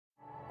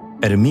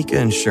At Amica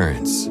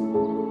Insurance,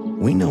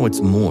 we know it's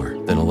more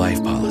than a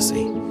life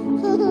policy.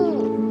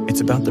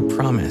 It's about the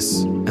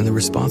promise and the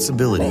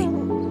responsibility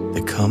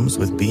that comes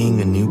with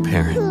being a new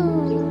parent.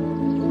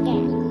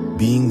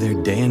 Being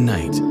there day and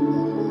night,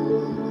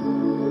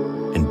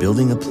 and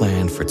building a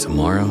plan for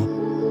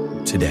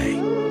tomorrow, today.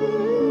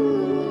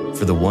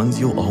 For the ones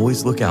you'll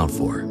always look out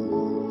for,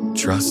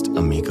 trust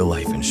Amica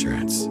Life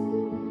Insurance.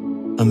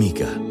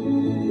 Amica,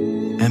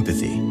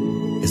 empathy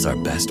is our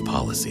best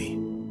policy.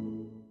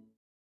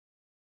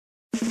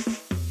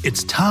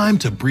 It's time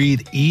to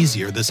breathe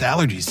easier this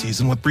allergy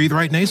season with Breathe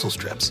Right nasal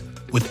strips.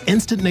 With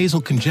instant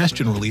nasal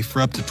congestion relief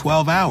for up to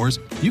 12 hours,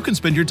 you can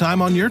spend your time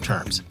on your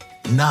terms,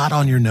 not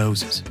on your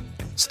noses.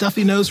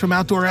 Stuffy nose from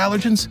outdoor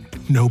allergens?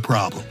 No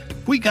problem.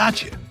 We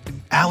got you.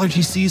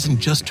 Allergy season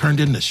just turned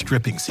into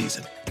stripping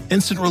season.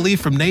 Instant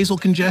relief from nasal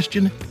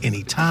congestion,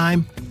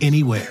 anytime,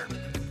 anywhere.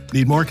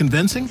 Need more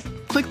convincing?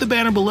 Click the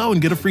banner below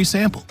and get a free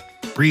sample.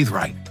 Breathe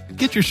Right.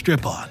 Get your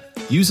strip on.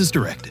 Use as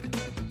directed.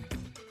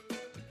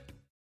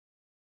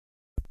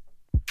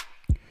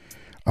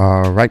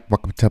 All right,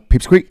 welcome to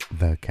Peeps Creek,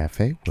 the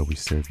cafe where we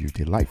serve you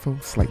delightful,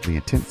 slightly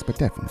intense, but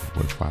definitely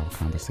worthwhile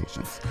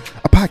conversations.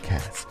 A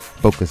podcast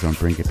focused on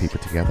bringing people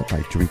together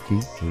by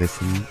drinking,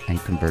 listening, and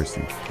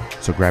conversing.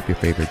 So grab your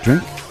favorite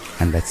drink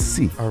and let's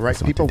see. All right,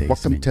 people,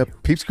 welcome to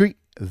Peeps Creek,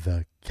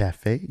 the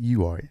cafe.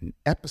 You are in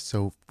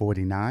episode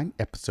 49.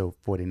 Episode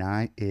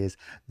 49 is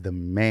The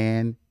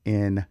Man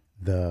in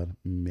the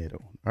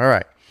Middle. All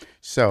right.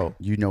 So,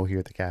 you know, here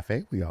at the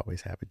cafe, we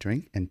always have a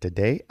drink. And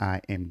today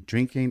I am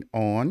drinking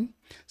on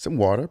some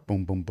water.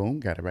 Boom, boom, boom.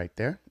 Got it right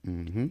there.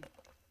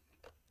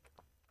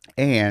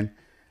 And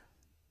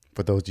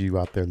for those of you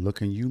out there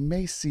looking, you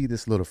may see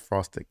this little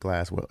frosted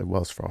glass. Well, it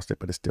was frosted,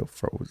 but it's still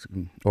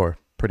frozen or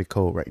pretty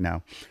cold right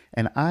now.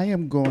 And I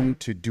am going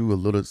to do a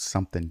little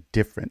something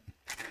different.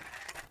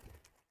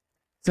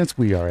 Since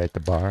we are at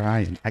the bar, I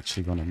am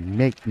actually going to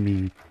make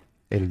me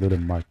a little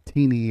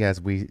martini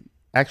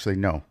actually,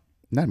 no,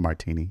 not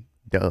martini.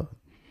 Duh.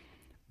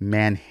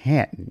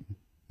 Manhattan.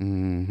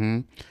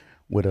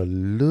 With a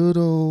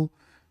little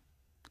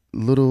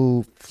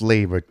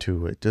flavor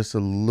to it. Just a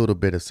little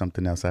bit of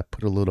something else. I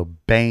put a little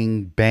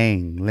bang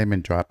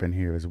lemon drop in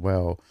here as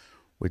well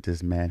with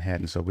this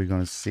Manhattan. So we're going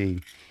to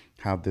see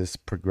how this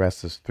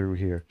progresses through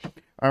here.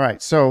 All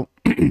right. So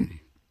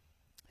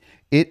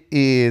it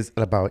is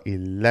about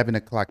 11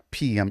 o'clock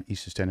p.m.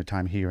 Eastern Standard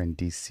Time here in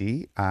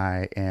DC.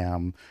 I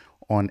am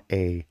on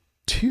a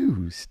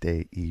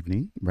Tuesday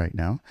evening right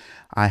now.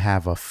 I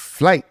have a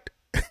flight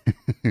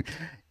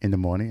in the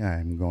morning.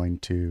 I'm going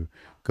to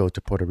go to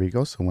Puerto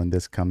Rico. So when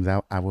this comes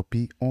out, I will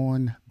be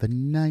on the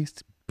nice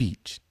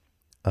beach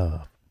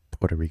of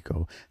Puerto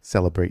Rico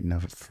celebrating a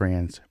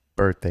friend's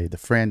birthday. The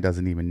friend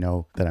doesn't even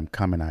know that I'm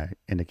coming. I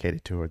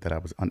indicated to her that I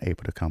was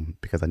unable to come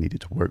because I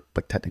needed to work,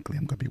 but technically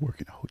I'm going to be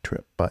working the whole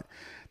trip. But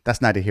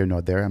that's neither here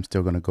nor there. I'm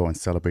still going to go and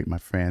celebrate my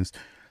friends.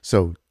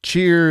 So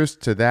cheers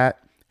to that.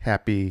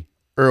 Happy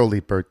early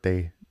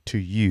birthday to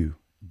you,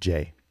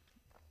 Jay.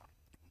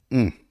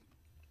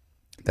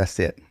 That's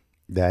it.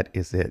 That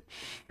is it.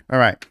 All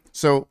right.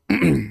 So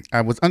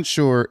I was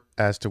unsure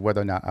as to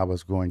whether or not I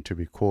was going to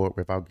record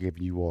without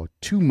giving you all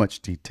too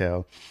much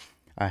detail.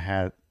 I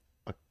had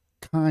a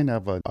kind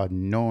of an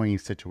annoying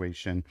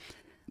situation.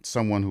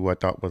 Someone who I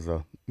thought was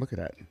look at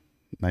that,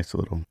 nice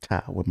little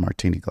towel with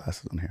martini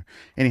glasses on here.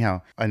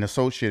 Anyhow, an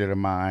associate of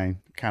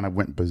mine kind of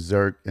went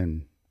berserk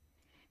and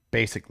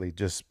basically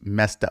just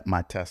messed up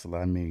my Tesla.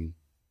 I mean,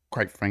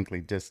 quite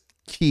frankly, just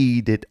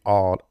keyed it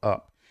all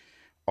up,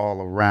 all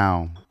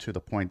around, to the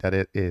point that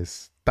it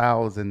is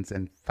thousands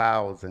and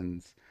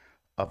thousands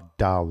of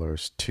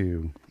dollars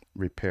to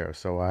repair.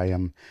 So I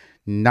am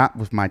not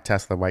with my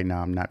Tesla right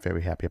now. I'm not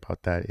very happy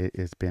about that. It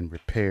has been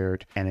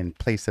repaired. And in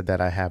place of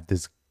that, I have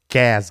this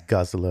gas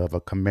guzzler of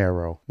a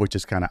Camaro, which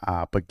is kind of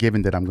odd. But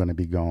given that I'm going to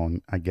be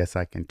gone, I guess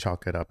I can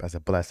chalk it up as a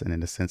blessing in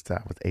the sense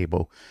that I was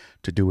able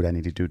to do what I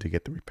need to do to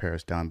get the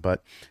repairs done.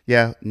 But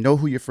yeah, know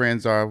who your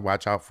friends are.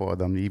 Watch out for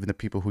them. Even the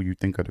people who you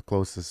think are the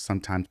closest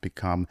sometimes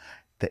become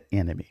the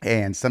enemy.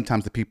 And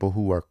sometimes the people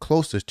who are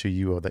closest to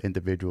you are the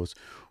individuals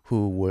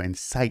who will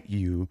incite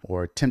you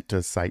or attempt to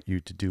incite you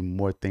to do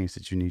more things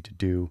that you need to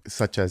do,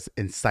 such as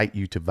incite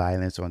you to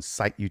violence or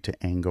incite you to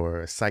anger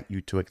or incite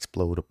you to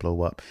explode or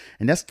blow up.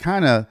 And that's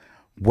kind of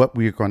what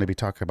we're going to be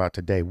talking about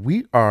today.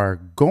 We are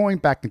going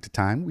back into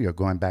time. We are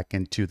going back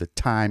into the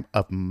time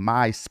of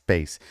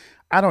MySpace.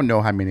 I don't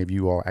know how many of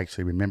you all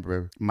actually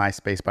remember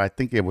MySpace, but I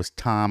think it was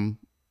Tom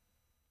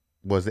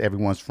was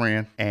everyone's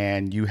friend,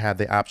 and you have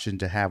the option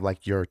to have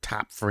like your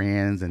top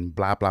friends and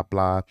blah, blah,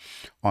 blah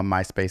on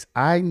MySpace.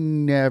 I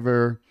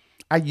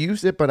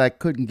used it, but I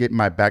couldn't get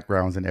my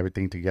backgrounds and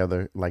everything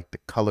together, like the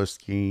color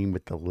scheme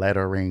with the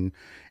lettering,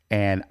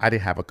 and I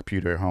didn't have a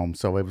computer at home.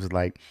 So it was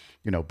like,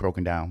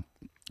 broken down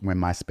when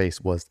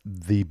MySpace was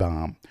the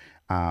bomb.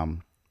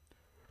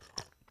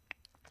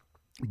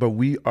 But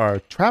we are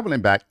traveling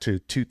back to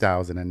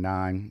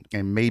 2009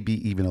 and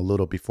maybe even a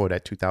little before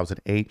that,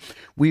 2008.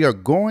 We are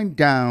going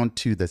down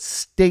to the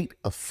state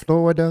of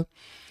Florida,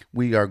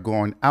 We are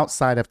going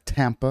outside of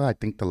Tampa. I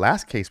think the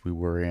last case we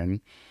were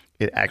in,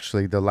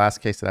 the last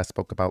case that I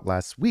spoke about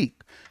last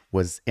week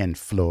was in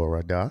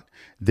Florida.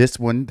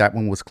 That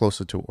one was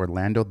closer to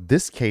Orlando.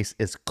 This case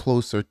is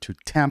closer to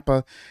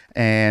Tampa.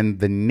 And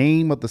the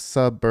name of the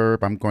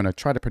suburb, I'm going to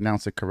try to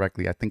pronounce it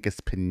correctly. I think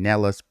it's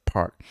Pinellas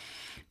Park.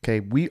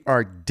 Okay, we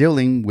are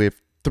dealing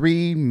with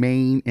three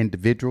main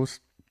individuals.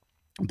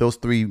 Those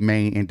three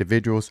main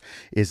individuals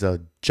is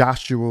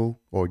Josh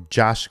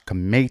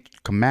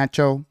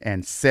Camacho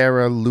and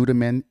Sarah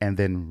Ludeman, and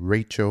then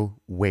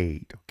Rachel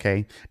Wade.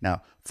 Okay.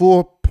 Now,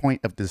 full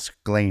point of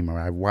disclaimer,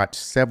 I watched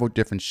several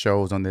different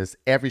shows on this.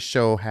 Every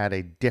show had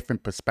a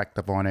different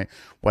perspective on it.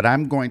 What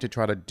I'm going to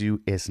try to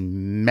do is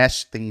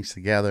mesh things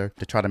together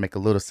to try to make a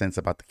little sense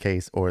about the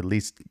case, or at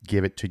least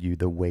give it to you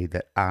the way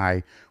that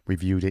I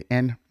reviewed it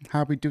and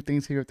how we do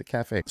things here at the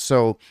cafe.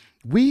 So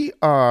we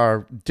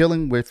are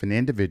dealing with an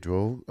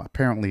individual,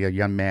 apparently a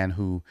young man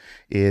who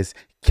is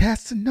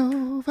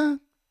Casanova.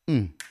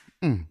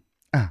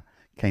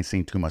 Can't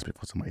sing too much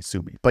before somebody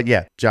sue me. But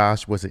yeah,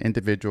 Josh was an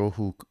individual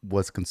who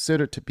was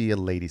considered to be a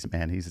ladies'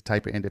 man. He's the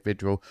type of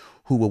individual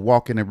who will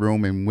walk in a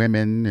room and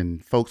women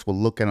and folks will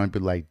look at him and be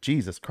like,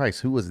 Jesus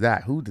Christ, who was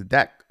that? Who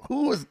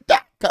was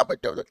that coming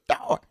through the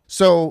door?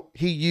 So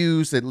he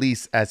used, at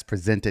least as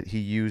presented, he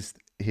used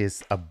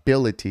his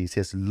abilities,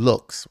 his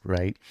looks,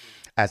 right,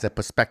 as a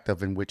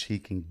perspective in which he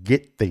can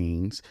get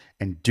things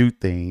and do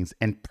things,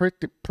 and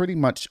pretty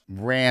much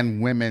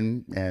ran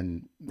women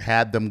and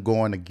had them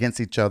going against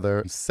each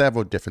other,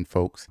 several different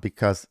folks,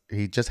 because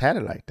he just had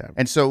it like that.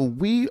 And so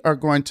we are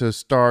going to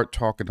start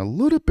talking a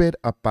little bit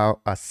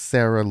about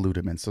Sarah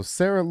Ludeman. So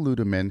Sarah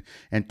Ludeman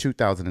in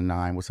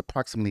 2009 was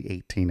approximately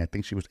 18. I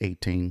think she was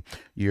 18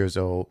 years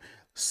old.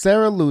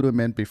 Sarah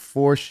Ludeman,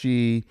 before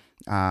she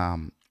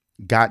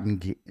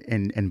gotten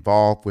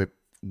involved with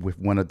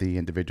one of the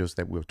individuals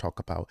that we'll talk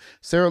about,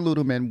 Sarah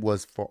Ludeman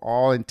was, for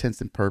all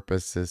intents and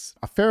purposes,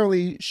 a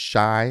fairly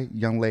shy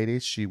young lady.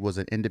 She was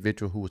an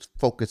individual who was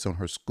focused on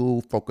her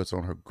school, focused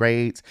on her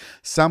grades.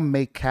 Some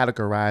may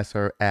categorize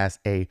her as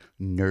a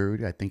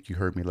nerd. I think you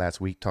heard me last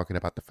week talking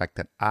about the fact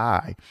that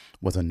I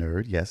was a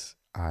nerd. Yes,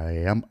 I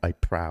am a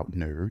proud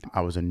nerd.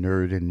 I was a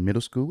nerd in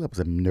middle school. I was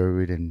a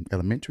nerd in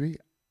elementary.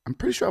 I'm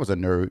pretty sure I was a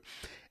nerd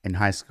in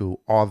high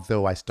school,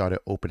 although I started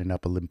opening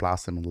up and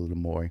blossoming a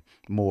little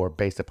more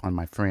based upon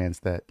my friends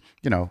that,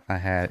 I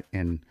had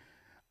in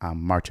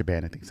marching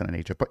band and things of that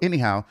nature. But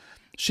anyhow,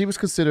 she was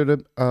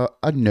considered a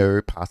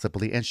nerd,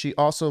 possibly, and she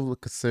also was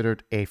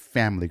considered a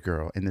family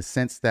girl in the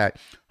sense that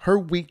her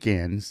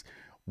weekends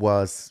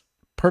was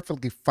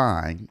perfectly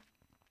fine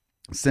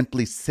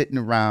simply sitting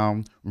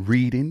around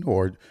reading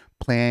or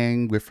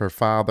playing with her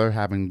father,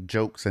 having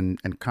jokes and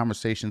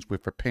conversations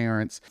with her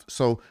parents.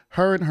 So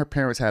her and her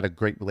parents had a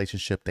great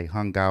relationship. They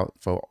hung out,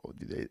 for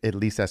at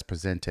least as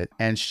presented.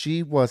 And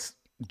she was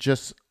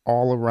just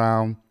all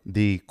around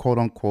the quote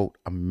unquote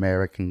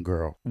American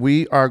girl.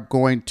 We are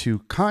going to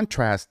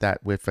contrast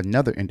that with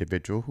another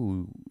individual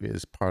who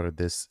is part of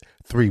this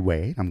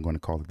three-way. I'm going to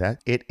call it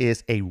that. It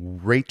is a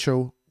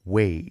Rachel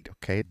Wade,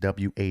 okay,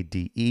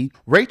 W-A-D-E.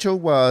 Rachel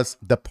was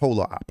the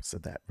polar opposite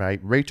of that, right?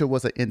 Rachel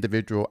was an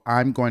individual,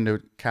 I'm going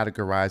to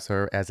categorize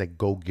her as a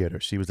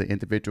go-getter. She was an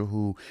individual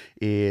who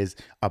is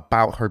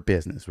about her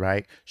business,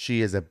 right?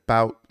 She is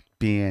about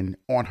being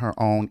on her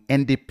own,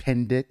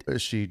 independent.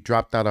 She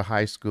dropped out of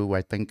high school,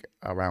 I think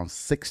around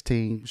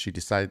 16. She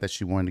decided that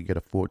she wanted to get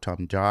a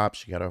full-time job.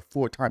 She got a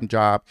full-time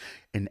job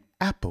in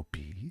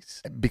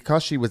Applebee's.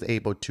 Because she was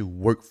able to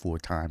work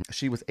full-time,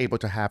 she was able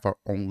to have her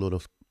own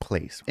little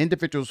place.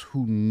 Individuals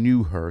who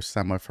knew her,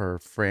 some of her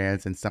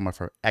friends and some of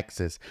her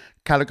exes,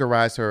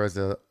 categorized her as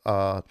a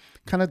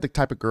kind of the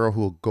type of girl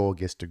who will go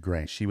against the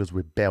grain. She was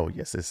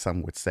rebellious, as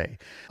some would say.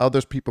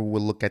 Others people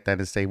will look at that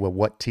and say, well,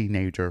 what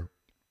teenager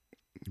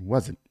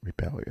wasn't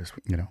rebellious,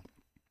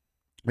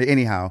 But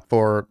anyhow,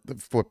 for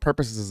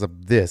purposes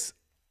of this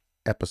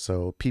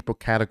episode, people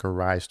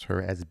categorized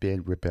her as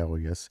being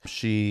rebellious.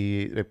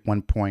 She, at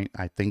one point,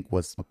 I think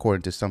was,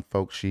 according to some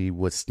folks, she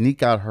would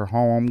sneak out her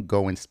home,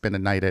 go and spend the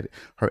night at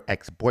her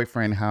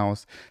ex-boyfriend's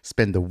house,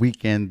 spend the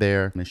weekend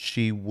there, and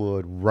she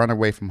would run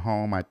away from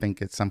home. I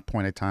think at some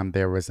point in time,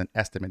 there was an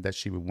estimate that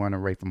she would run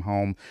away from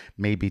home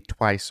maybe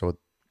twice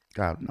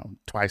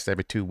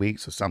every 2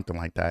 weeks or something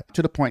like that,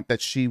 to the point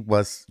that she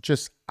was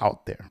just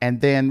out there.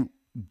 And then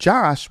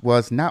Josh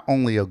was not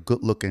only a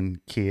good-looking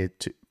kid,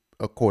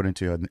 according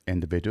to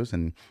individuals,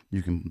 and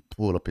you can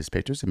pull up his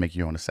pictures and make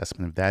your own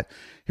assessment of that.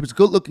 He was a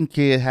good-looking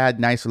kid, had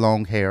nice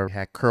long hair,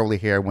 had curly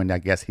hair when I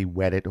guess he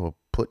wet it or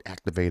put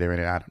activator in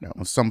it. I don't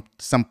know.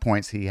 Some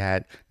points he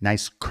had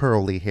nice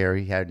curly hair.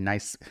 He had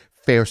nice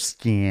fair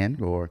skin,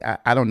 or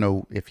I don't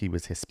know if he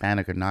was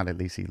Hispanic or not. At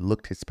least he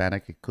looked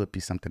Hispanic. It could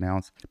be something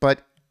else.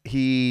 But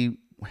he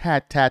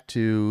had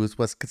tattoos,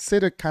 was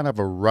considered kind of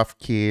a rough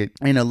kid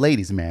and a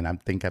ladies' man. I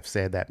think I've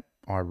said that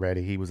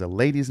already. He was a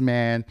ladies'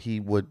 man. He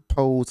would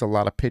pose a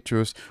lot of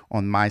pictures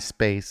on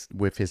MySpace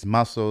with his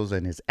muscles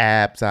and his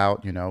abs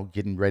out,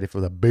 getting ready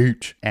for the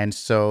beach. And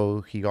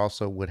so he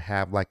also would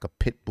have like a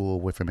pit bull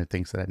with him and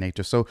things of that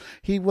nature. So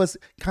he was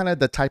kind of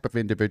the type of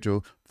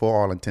individual,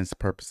 for all intents and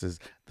purposes,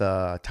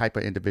 the type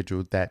of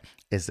individual that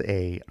is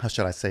how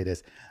should I say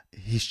this?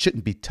 He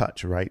shouldn't be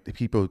touched, right?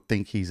 People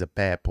think he's a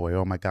bad boy.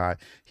 Oh my God,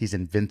 he's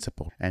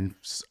invincible. And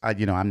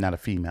I'm not a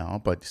female,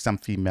 but some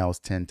females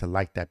tend to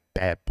like that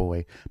bad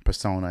boy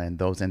persona, and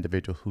those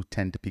individuals who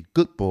tend to be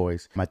good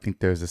boys, I think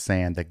there's a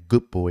saying that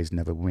good boys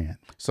never win.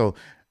 So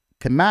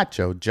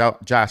Camacho,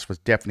 Josh was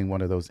definitely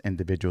one of those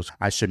individuals.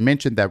 I should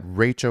mention that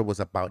Rachel was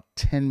about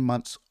 10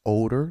 months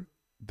older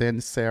than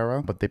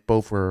Sarah, but they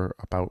both were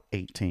about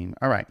 18.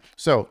 All right,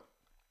 so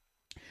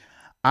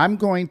I'm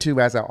going to,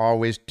 as I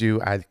always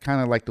do, I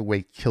kind of like the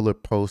way Killer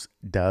Post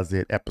does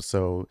it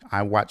episode.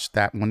 I watched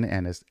that one,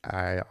 and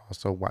I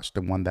also watched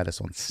the one that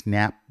is on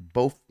Snap.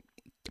 Both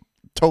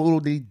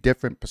totally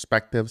different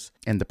perspectives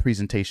in the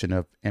presentation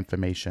of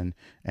information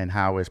and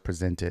how it's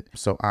presented.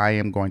 So I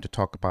am going to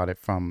talk about it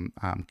from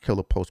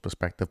Killer Post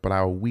perspective, but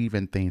I will weave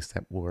in things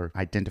that were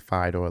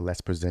identified or less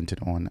presented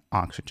on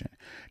Oxygen.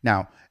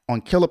 Now,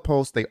 on Killer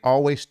Post, they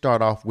always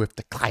start off with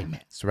the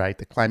climax, right?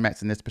 The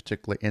climax in this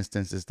particular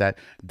instance is that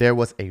there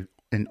was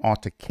an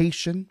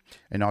altercation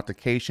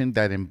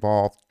that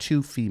involved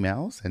two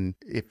females. And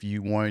if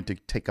you wanted to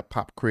take a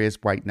pop quiz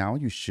right now,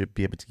 you should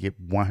be able to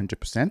get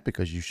 100%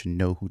 because you should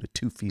know who the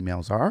two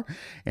females are.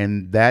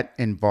 And that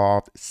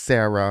involved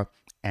Sarah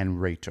and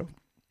Rachel.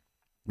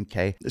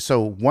 Okay, so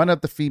one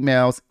of the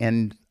females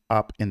end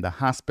up in the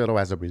hospital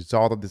as a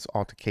result of this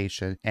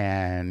altercation,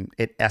 and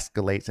it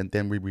escalates, and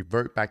then we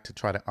revert back to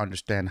try to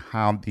understand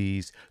how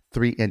these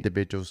three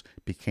individuals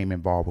became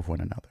involved with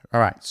one another. All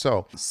right,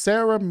 so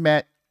Sarah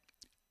met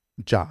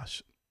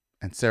Josh,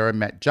 and Sarah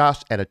met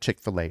Josh at a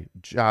Chick-fil-A.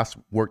 Josh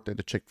worked at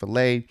a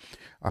Chick-fil-A.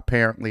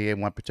 Apparently, at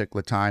one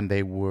particular time,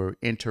 they were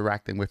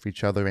interacting with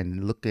each other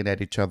and looking at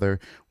each other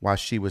while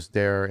she was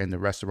there in the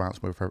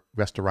restaurant with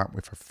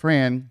her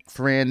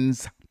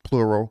friends,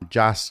 plural.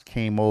 Josh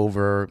came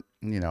over,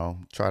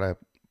 try to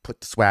put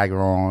the swagger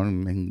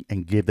on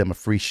and give them a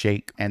free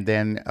shake. And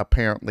then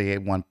apparently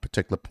at one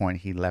particular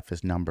point, he left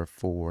his number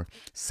for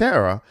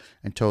Sarah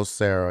and told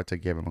Sarah to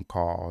give him a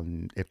call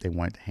and if they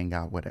wanted to hang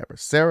out, whatever.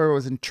 Sarah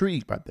was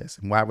intrigued by this.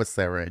 And why was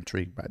Sarah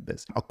intrigued by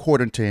this?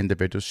 According to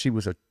individuals, she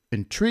was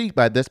intrigued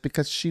by this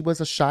because she was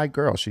a shy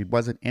girl. She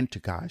wasn't into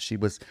guys. She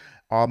was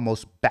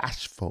almost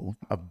bashful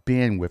of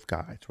being with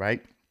guys,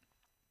 right?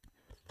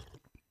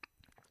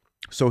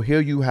 So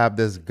here you have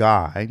this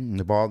guy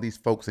of all these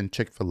folks in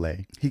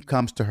Chick-fil-A. He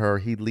comes to her,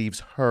 he leaves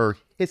her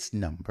his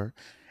number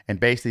and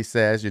basically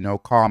says,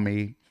 call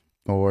me,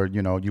 or,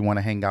 you want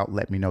to hang out,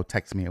 let me know,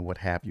 text me, or what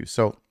have you.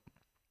 So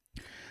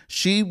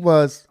she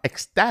was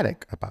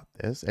ecstatic about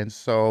this. And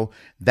so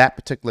that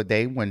particular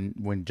day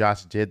when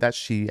Josh did that,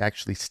 she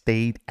actually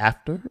stayed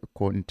after,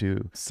 according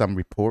to some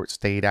reports,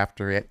 stayed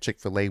after at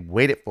Chick-fil-A,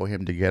 waited for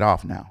him to get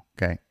off now.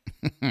 Okay.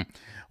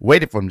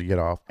 Waited for him to get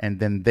off. And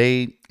then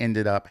they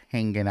ended up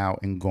hanging out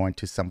and going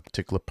to some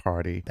particular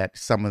party that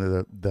some of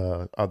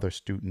the other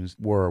students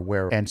were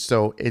aware of. And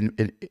so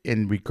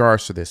in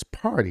regards to this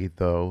party,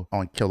 though,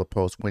 on Killer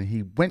Post, when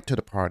he went to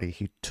the party,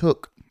 he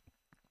took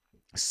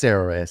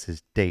Sarah as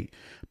his date.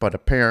 But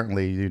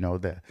apparently,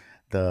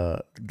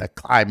 the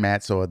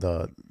climax or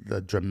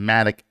the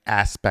dramatic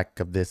aspect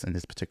of this in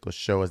this particular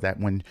show is that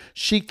when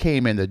she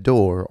came in the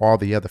door, all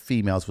the other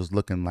females was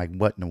looking like,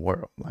 what in the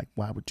world? Like,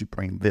 why would you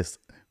bring this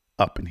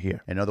up in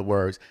here? In other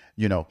words,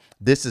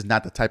 this is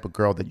not the type of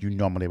girl that you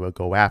normally would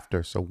go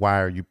after. So why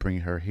are you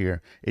bringing her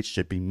here? It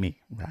should be me,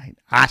 right?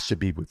 I should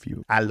be with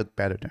you. I look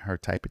better than her,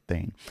 type of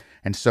thing.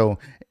 And so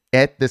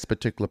at this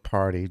particular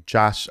party,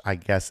 Josh, I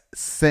guess,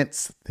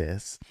 sensed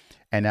this.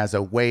 And as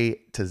a way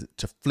to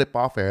flip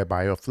off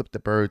everybody or flip the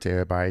bird to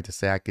everybody, to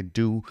say I can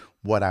do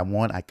what I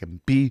want, I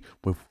can be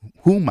with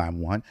whom I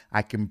want,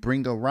 I can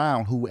bring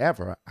around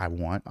whoever I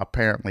want.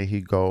 Apparently he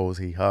goes,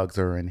 he hugs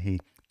her, and he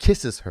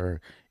kisses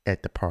her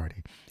at the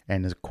party.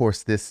 And of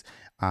course, this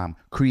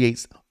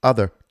creates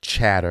other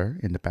chatter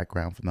in the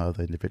background from the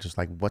other individuals,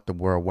 like, what the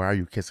world, why are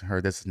you kissing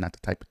her? This is not the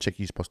type of chick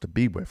you're supposed to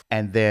be with.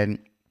 And then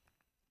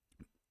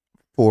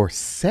for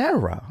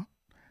Sarah,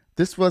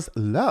 this was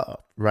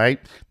love, right?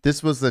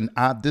 This was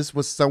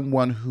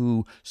someone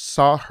who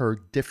saw her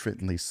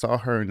differently, saw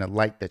her in a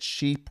light that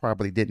she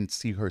probably didn't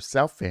see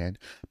herself in,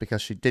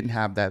 because she didn't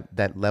have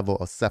that level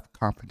of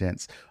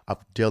self-confidence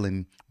of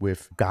dealing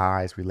with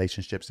guys,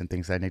 relationships, and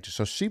things of that nature.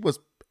 So she was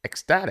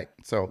ecstatic.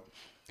 So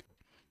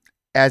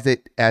as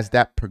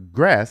that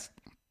progressed,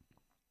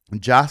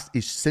 Josh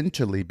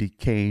essentially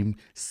became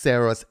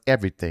Sarah's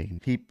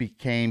everything. He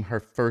became her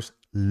first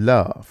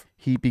love.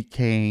 He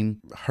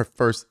became her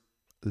first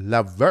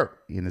lover,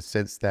 in the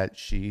sense that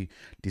she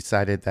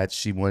decided that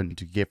she wanted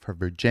to give her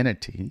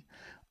virginity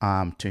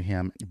to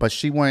him, but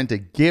she wanted to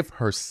give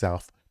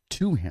herself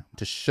to him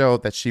to show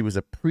that she was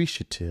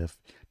appreciative,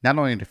 not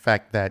only the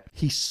fact that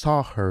he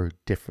saw her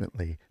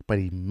differently, but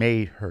he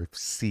made her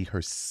see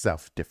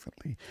herself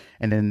differently.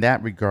 And in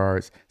that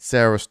regards,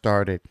 Sarah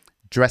started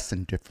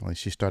dressing differently.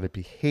 She started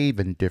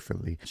behaving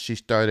differently. She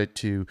started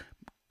to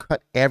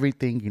cut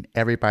everything and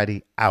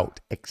everybody out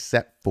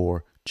except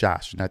for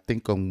Josh. And I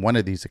think on one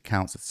of these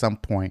accounts at some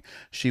point,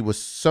 she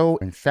was so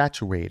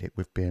infatuated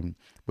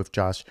with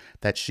Josh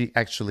that she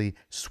actually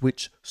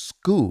switched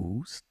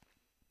schools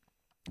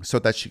so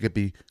that she could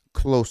be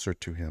closer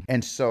to him.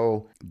 And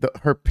so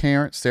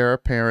Sarah's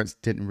parents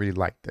didn't really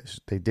like this.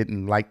 They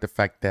didn't like the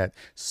fact that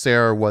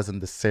Sarah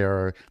wasn't the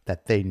Sarah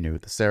that they knew,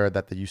 the Sarah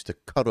that they used to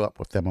cuddle up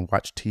with them and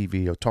watch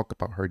TV or talk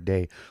about her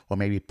day or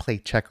maybe play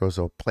checkers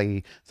or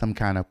play some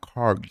kind of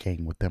card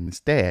game with them.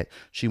 Instead,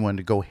 she wanted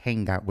to go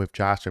hang out with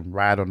Josh and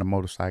ride on a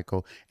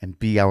motorcycle and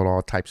be out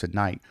all types of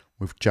night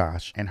with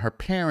Josh. And her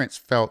parents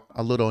felt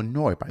a little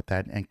annoyed by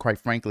that. And quite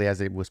frankly,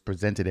 as it was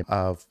presented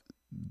of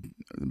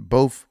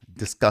both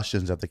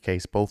discussions of the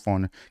case, both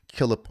on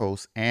Killer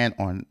Post and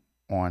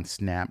on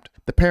Snapped,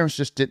 the parents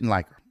just didn't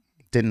like her,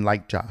 didn't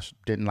like Josh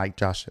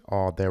at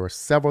all. There were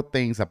several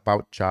things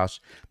about Josh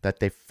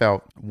that they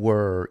felt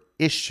were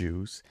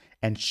issues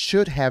and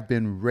should have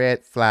been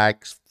red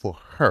flags for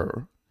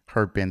her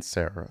being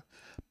Sarah.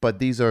 But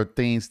these are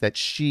things that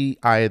she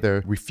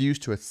either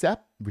refused to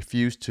accept,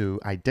 refused to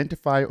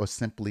identify, or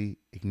simply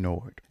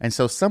ignored. And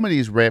so some of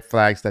these red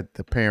flags that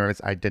the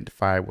parents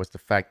identified was the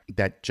fact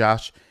that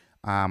Josh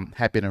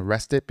had been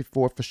arrested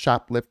before for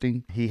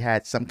shoplifting. He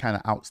had some kind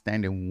of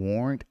outstanding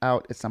warrant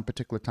out at some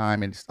particular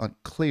time, and it's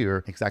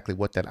unclear exactly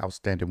what that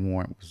outstanding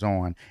warrant was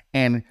on.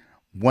 And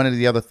one of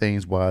the other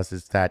things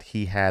is that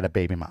he had a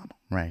baby mama,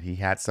 right? He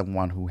had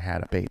someone who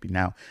had a baby.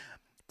 Now,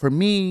 for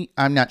me,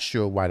 I'm not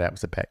sure why that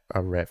was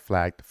a red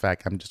flag. The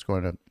fact, I'm just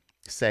going to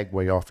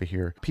segue off of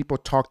here. People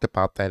talked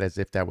about that as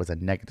if that was a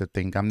negative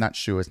thing. I'm not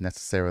sure it's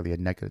necessarily a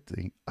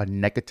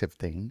negative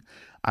thing.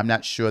 I'm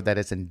not sure that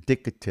it's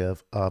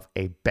indicative of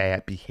a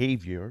bad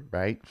behavior,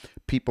 right?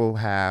 People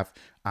have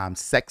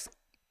sex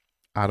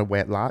out of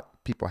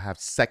wedlock. People have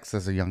sex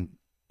as a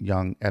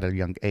at a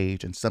young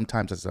age, and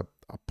sometimes as a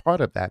part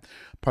of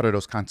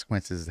those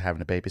consequences is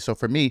having a baby. So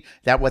for me,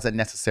 that wasn't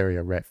necessarily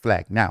a red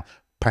flag. Now,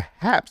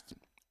 perhaps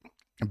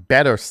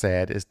better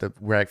said is the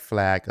red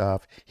flag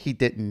of he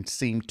didn't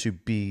seem to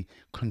be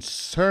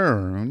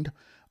concerned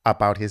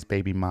about his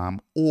baby mom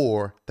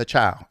or the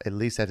child, at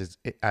least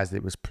as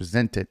it was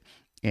presented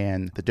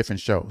in the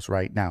different shows.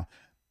 Right now,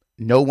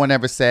 no one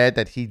ever said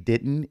that he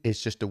didn't.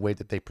 It's just the way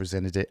that they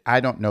presented it. I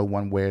don't know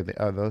one way or the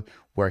other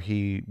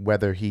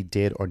whether he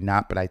did or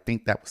not, but I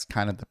think that was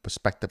kind of the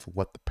perspective of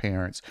what the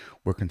parents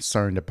were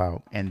concerned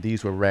about. And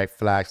these were red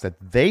flags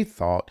that they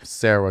thought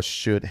Sarah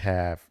should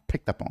have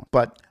picked up on.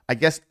 But I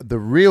guess the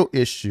real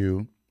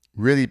issue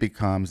really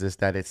becomes is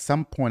that at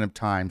some point in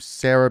time,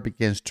 Sarah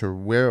begins to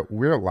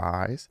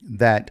realize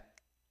that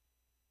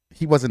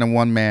he wasn't a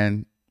one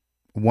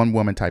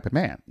woman type of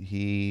man.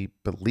 He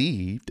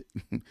believed,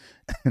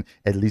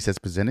 at least as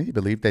presented, he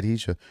believed that he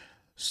should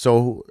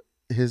sow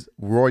his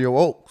royal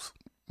oats.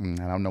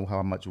 I don't know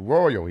how much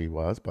royal he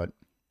was, but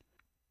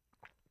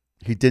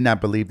he did not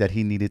believe that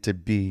he needed to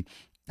be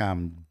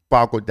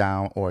boggled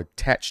down or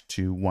attached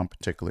to one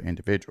particular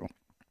individual.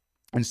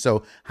 And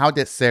so how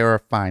did Sarah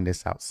find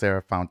this out?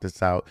 Sarah found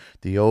this out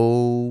the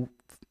old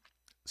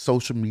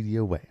social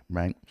media way,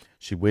 right?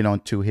 She went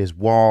onto his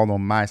wall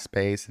on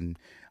MySpace, and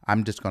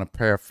I'm just going to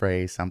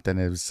paraphrase something.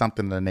 It was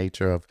something in the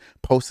nature of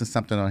posting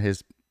something on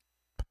his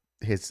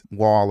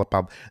wall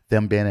about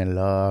them being in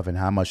love and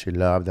how much he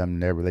loved them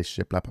and their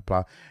relationship, blah, blah,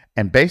 blah.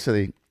 And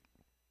basically,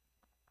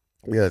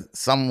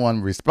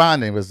 someone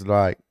responding was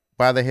like,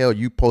 why the hell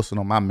you posting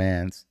on my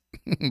man's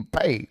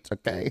page,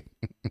 okay?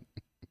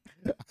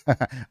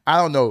 I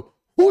don't know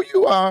who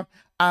you are.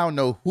 I don't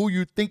know who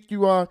you think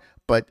you are,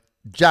 but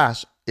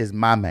Josh is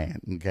my man,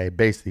 okay?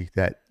 Basically,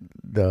 that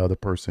the other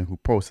person who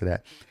posted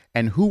that.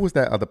 And who was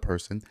that other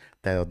person?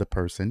 That other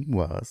person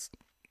was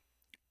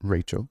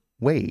Rachel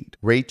Wade.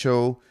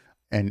 Rachel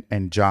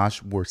and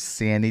Josh were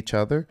seeing each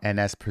other. And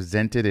as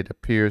presented, it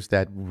appears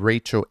that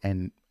Rachel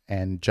and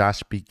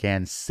Josh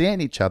began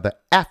seeing each other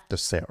after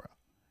Sarah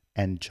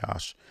and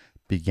Josh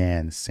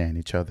began seeing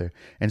each other.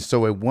 And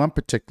so at one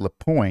particular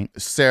point,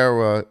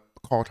 Sarah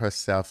caught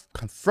herself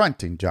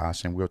confronting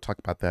Josh, and we'll talk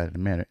about that in a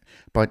minute.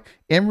 But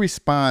in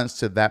response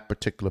to that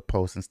particular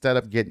post, instead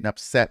of getting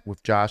upset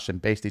with Josh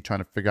and basically trying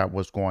to figure out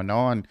what's going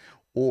on,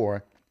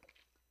 or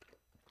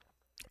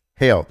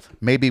hell,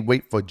 maybe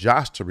wait for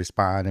Josh to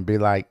respond and be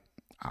like,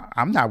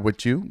 I'm not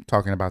with you,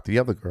 talking about the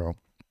other girl,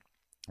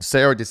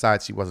 Sarah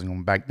decided she wasn't going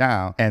to back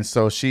down. And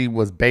so she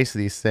was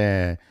basically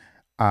saying,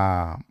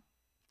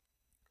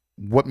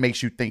 what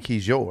makes you think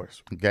he's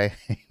yours? Okay.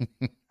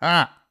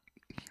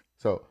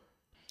 So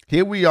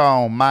here we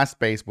are on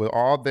MySpace with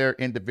all their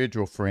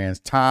individual friends,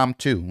 Tom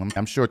too.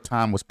 I'm sure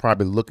Tom was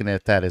probably looking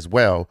at that as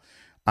well,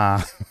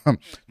 trying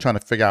to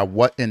figure out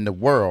what in the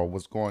world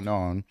was going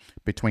on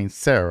between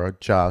Sarah,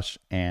 Josh,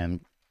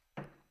 and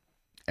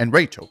and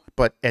Rachel.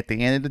 But at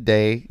the end of the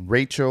day,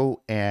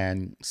 Rachel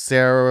and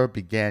Sarah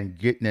began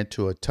getting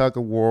into a tug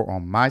of war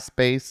on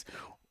MySpace,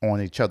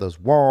 on each other's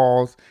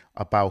walls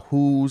about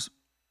whose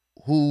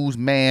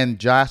man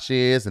Josh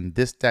is, and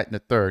this, that, and the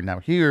third. Now,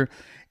 here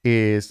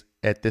is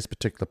at this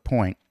particular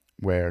point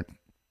where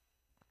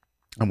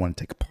I want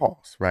to take a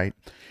pause, right?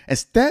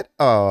 Instead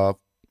of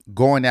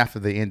going after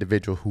the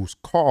individual who's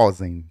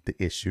causing the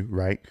issue,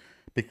 right?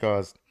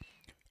 Because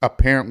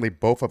apparently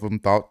both of them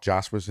thought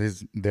Josh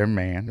was their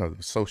man or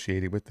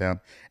associated with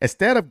them.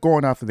 Instead of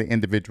going after the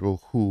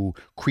individual who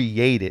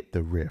created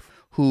the rift,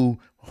 who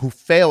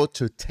failed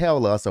to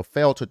tell us or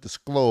failed to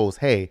disclose,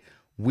 hey,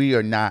 we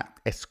are not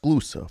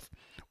exclusive,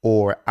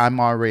 or I'm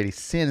already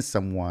seeing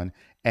someone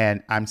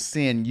and I'm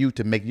seeing you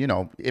to make,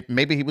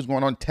 maybe he was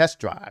going on test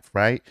drive,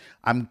 right?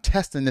 I'm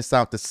testing this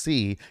out to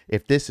see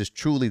if this is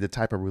truly the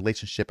type of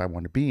relationship I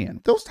want to be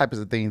in. Those types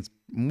of things,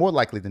 more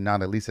likely than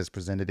not, at least as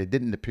presented, it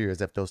didn't appear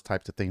as if those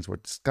types of things were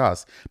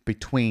discussed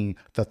between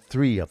the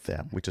three of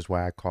them, which is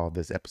why I call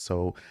this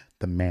episode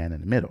The Man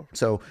in the Middle.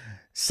 So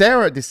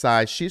Sarah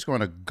decides she's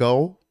going to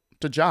go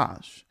to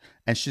Josh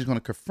and she's going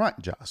to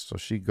confront Josh. So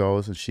she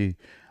goes and she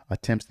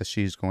attempts that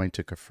she's going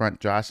to confront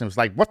Josh and was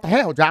like, what the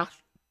hell, Josh?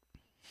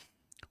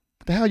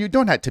 What the hell are you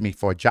doing that to me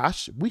for,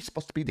 Josh? We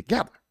supposed to be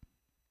together.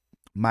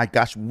 My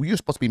gosh, you're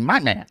supposed to be my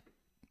man.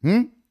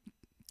 The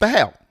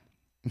hell?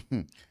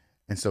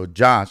 And so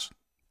Josh,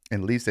 at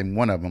least in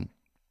one of them,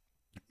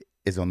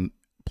 is on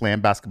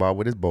playing basketball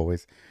with his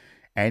boys.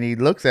 And he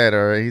looks at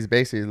her and he's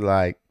basically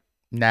like,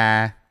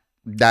 nah,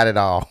 not at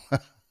all.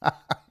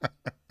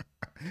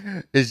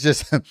 It's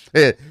just,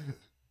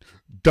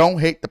 don't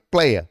hate the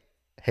player,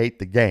 hate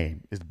the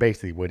game, is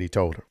basically what he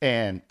told her.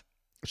 And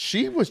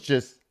she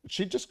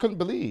just couldn't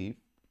believe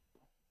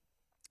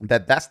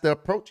that that's the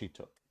approach he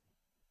took.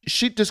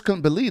 She just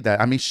couldn't believe that.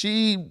 I mean,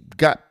 she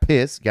got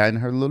pissed, got in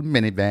her little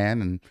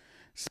minivan and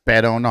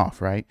sped on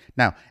off, right?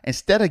 Now,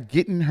 instead of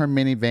getting her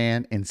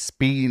minivan and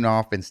speeding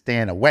off and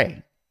staying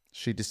away,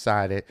 she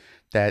decided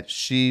that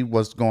she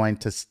was going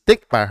to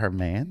stick by her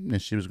man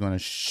and she was going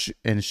to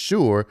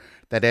ensure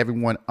that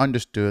everyone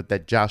understood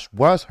that Josh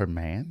was her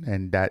man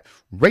and that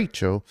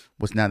Rachel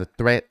was not a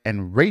threat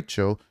and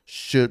Rachel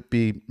should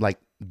be like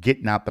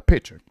getting out the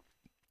picture.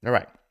 All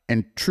right.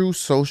 In true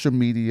social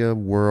media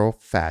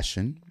world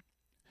fashion,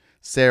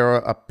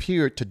 Sarah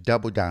appeared to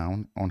double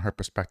down on her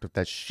perspective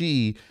that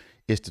she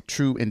is the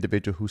true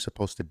individual who's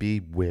supposed to be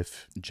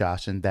with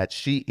Josh and that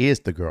she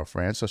is the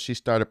girlfriend. So she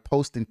started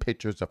posting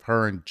pictures of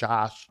her and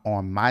Josh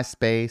on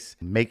MySpace,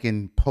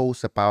 making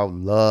posts about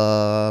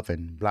love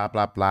and blah,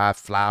 blah, blah,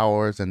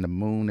 flowers and the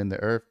moon and the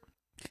earth.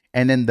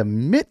 And in the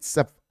midst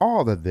of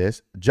all of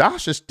this,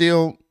 Josh is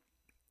still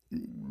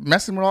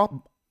messing with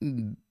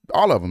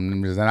all of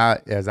them.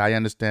 As I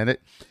understand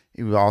it,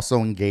 he was also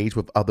engaged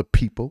with other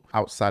people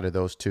outside of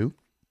those two.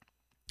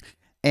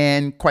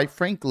 And quite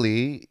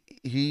frankly,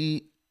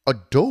 he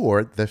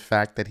adored the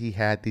fact that he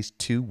had these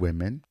two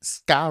women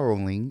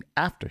scouring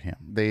after him.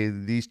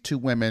 These two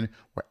women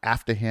were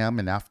after him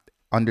and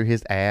under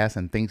his ass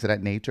and things of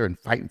that nature and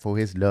fighting for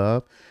his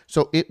love.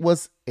 So it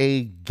was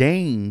a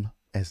game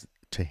as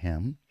to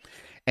him.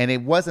 And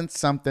it wasn't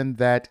something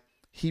that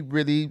he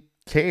really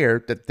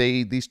cared that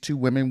these two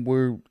women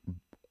were,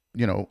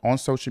 on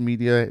social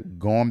media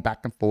going back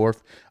and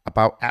forth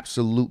about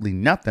absolutely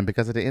nothing,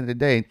 because at the end of the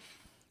day,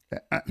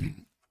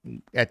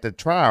 at the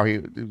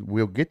trial,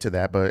 we'll get to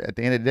that, but at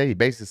the end of the day, he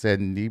basically said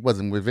he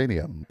wasn't with any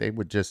of them. They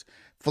were just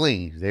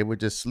flings. They were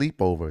just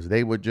sleepovers.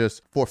 They were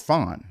just for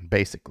fun,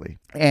 basically.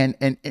 And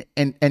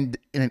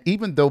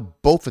even though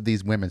both of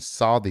these women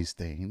saw these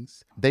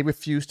things, they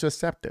refused to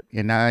accept it.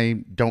 And I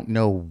don't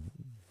know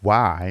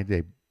why.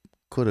 They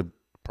could have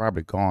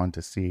probably gone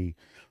to see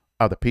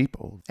other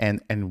people.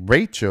 And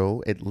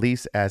Rachel, at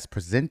least as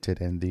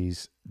presented in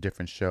these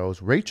different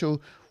shows,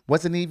 Rachel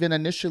wasn't even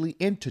initially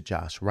into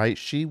Josh, right?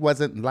 She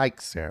wasn't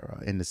like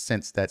Sarah in the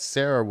sense that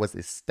Sarah was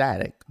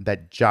ecstatic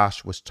that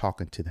Josh was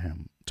talking to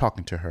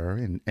her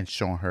and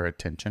showing her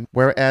attention.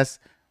 Whereas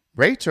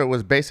Rachel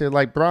was basically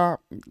like, bro,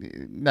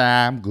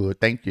 nah, I'm good,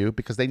 thank you,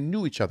 because they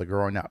knew each other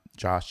growing up,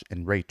 Josh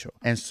and Rachel.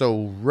 And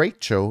so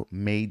Rachel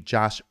made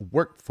Josh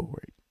work for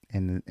it.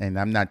 And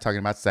I'm not talking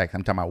about sex.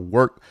 I'm talking about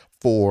work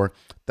for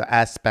the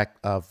aspect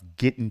of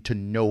getting to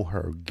know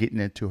her, getting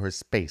into her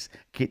space,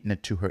 getting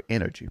into her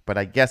energy. But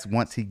I guess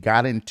once he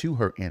got into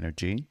her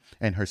energy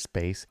and her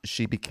space,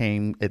 she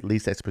became, at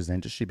least as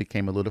presented, she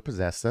became a little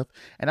possessive.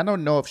 And I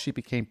don't know if she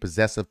became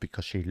possessive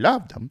because she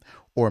loved him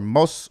or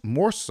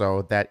more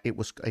so that it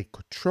was a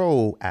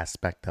control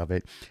aspect of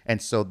it. And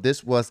so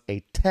this was a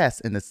test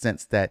in the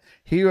sense that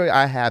here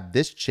I have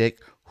this chick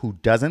who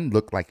doesn't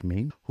look like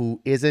me,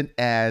 who isn't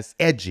as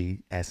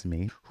edgy as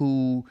me,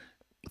 who,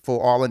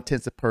 for all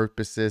intents and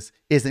purposes,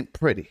 isn't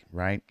pretty,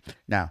 right?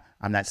 Now,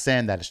 I'm not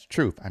saying that it's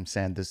truth. I'm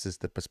saying this is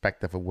the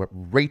perspective of what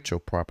Rachel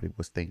probably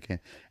was thinking.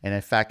 And in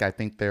fact, I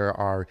think there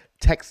are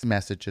text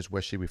messages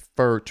where she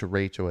referred to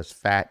Rachel as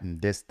fat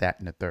and this, that,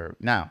 and the third.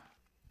 Now,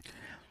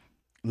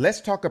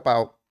 let's talk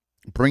about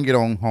bring it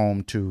on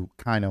home to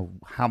kind of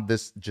how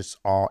this just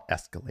all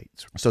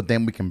escalates. So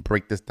then we can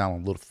break this down a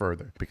little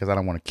further, because I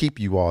don't want to keep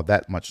you all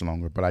that much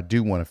longer, but I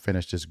do want to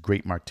finish this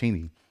great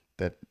martini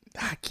that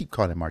I keep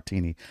calling it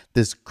martini,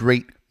 this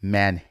great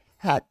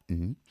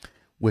Manhattan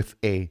with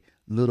a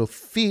little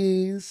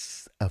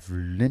fizz of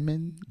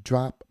lemon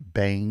drop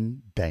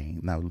bang bang.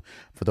 Now,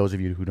 for those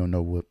of you who don't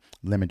know what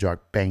lemon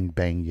drop bang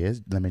bang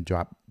is, lemon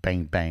drop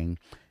bang bang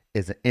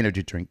is an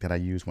energy drink that I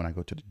use when I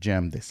go to the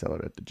gym. They sell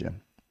it at the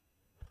gym.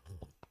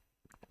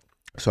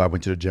 So I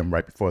went to the gym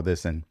right before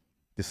this and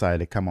decided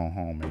to come on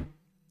home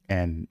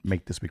and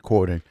make this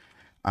recording,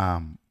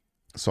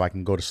 so I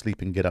can go to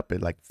sleep and get up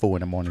at like 4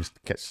 a.m. to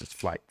catch this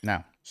flight.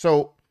 Now,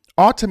 so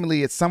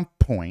ultimately at some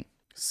point,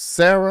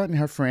 Sarah and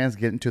her friends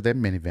get into their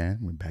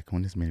minivan. We're back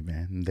on this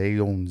minivan. And they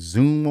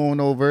zoom on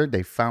over.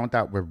 They found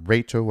out where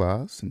Rachel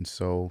was. And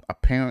so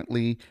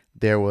apparently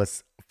there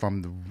was,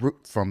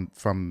 from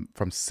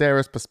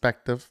Sarah's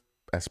perspective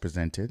as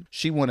presented,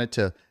 she wanted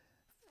to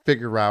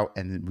figure out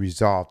and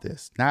resolve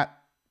this. Not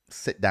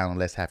sit down and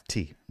let's have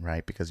tea,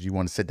 right? Because you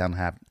want to sit down and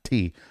have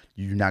tea,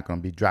 you're not going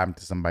to be driving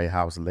to somebody's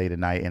house late at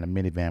night in a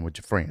minivan with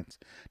your friends.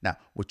 Now,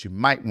 what you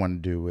might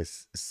want to do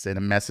is send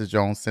a message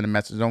on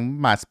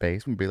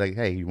MySpace and be like,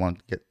 hey, you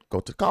want to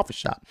go to the coffee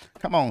shop?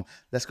 Come on,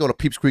 let's go to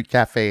Peeps Creek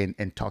Cafe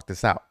and talk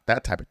this out,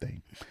 that type of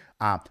thing.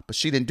 But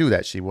she didn't do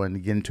that. She wanted to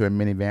get into a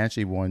minivan.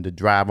 She wanted to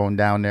drive on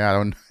down there. I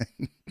don't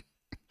know.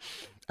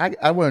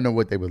 I want to know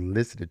what they were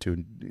listening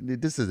to.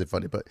 This isn't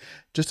funny, but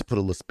just to put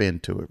a little spin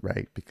to it,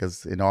 right?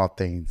 Because in all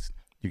things,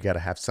 you got to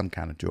have some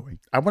kind of joy.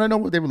 I want to know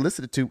what they were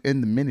listening to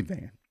in the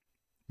minivan.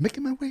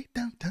 Making my way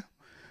downtown.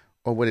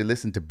 Or were they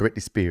listening to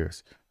Britney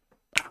Spears?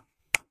 I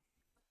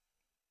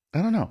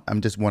don't know. I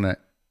just want to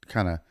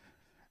kind of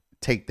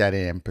take that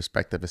in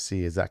perspective to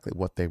see exactly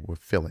what they were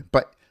feeling.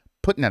 But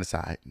putting that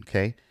aside,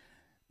 okay?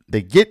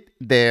 They get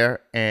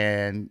there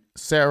and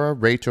Sarah,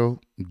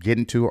 Rachel get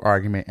into an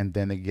argument, and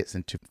then it gets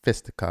into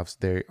fisticuffs.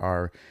 They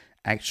are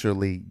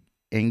actually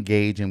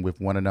engaging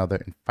with one another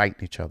and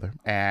fighting each other.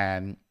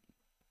 And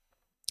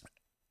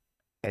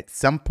at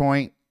some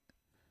point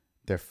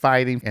they're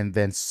fighting, and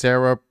then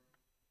Sarah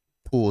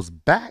pulls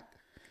back.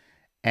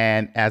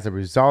 And as a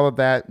result of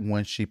that,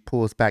 when she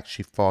pulls back,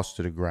 she falls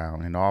to the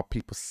ground, and all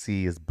people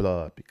see is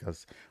blood,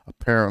 because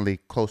apparently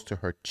close to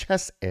her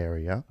chest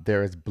area,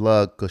 there is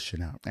blood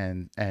gushing out.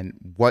 And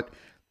what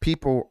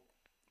people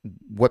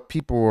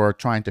are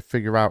trying to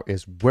figure out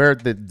is, where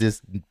did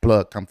this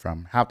blood come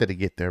from? How did it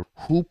get there?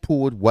 Who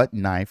pulled what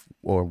knife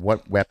or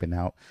what weapon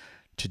out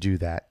to do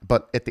that?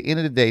 But at the end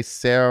of the day,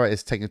 Sarah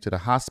is taken to the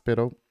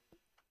hospital.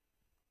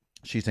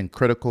 She's in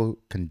critical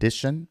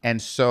condition.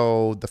 And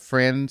so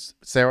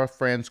Sarah's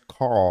friends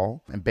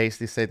call and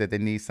basically say that they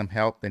need some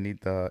help. They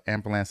need the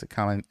ambulance to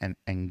come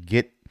and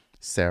get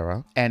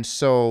Sarah. And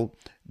so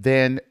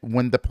then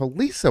when the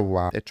police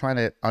arrive, they're trying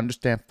to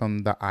understand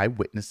from the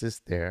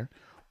eyewitnesses there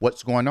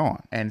what's going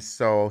on. And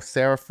so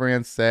Sarah's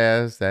friend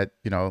says that,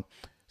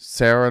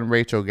 Sarah and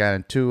Rachel got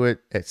into it.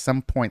 At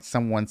some point,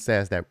 someone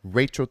says that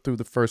Rachel threw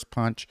the first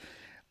punch.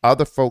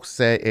 Other folks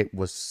said it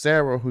was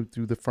Sarah who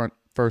threw the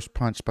first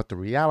punch, but the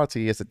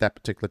reality is at that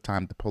particular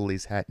time, the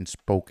police hadn't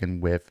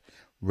spoken with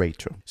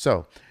Rachel.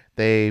 So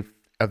they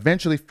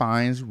eventually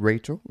finds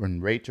Rachel,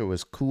 and Rachel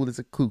is cool as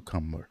a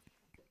cucumber.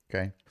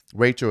 Okay.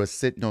 Rachel is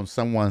sitting on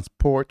someone's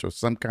porch or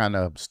some kind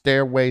of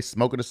stairway,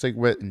 smoking a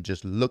cigarette and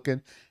just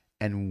looking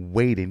and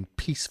waiting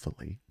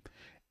peacefully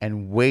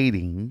and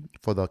waiting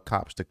for the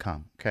cops to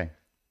come. Okay.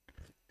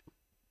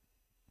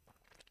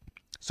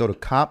 So the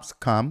cops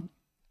come.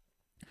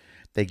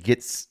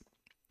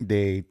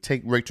 They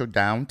take Rachel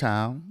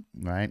downtown,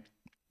 right?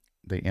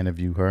 They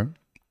interview her.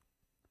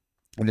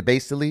 And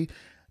basically,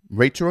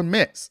 Rachel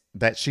admits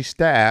that she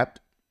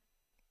stabbed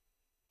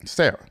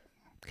Sarah.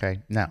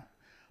 Okay, now,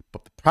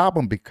 but the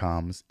problem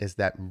is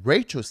that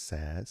Rachel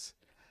says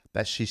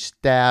that she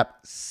stabbed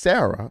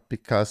Sarah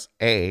because,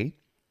 A,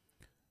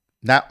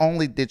 not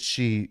only did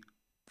she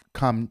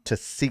come to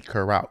seek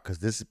her out, because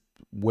this is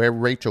where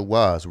Rachel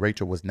was.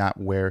 Rachel was not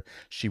where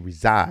she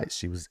resides.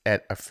 She was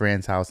at a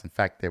friend's house. In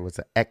fact, there was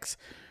an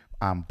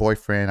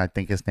ex-boyfriend. I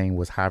think his name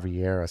was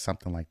Javier or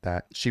something like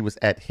that. She was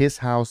at his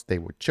house. They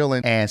were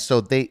chilling. And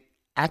so they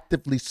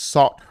actively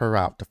sought her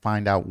out to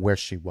find out where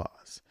she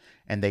was.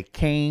 And they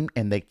came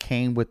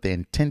with the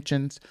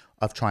intentions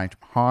of trying to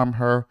harm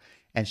her.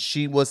 And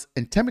she was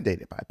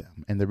intimidated by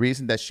them. And the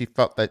reason that she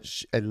felt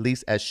that, at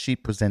least as she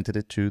presented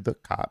it to the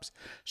cops,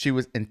 she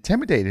was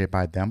intimidated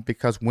by them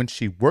because when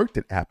she worked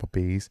at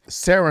Applebee's,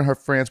 Sarah and her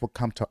friends would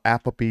come to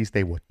Applebee's.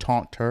 They would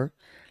taunt her.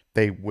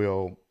 They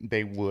would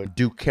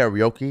do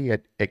karaoke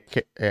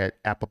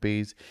at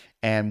Applebee's.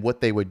 And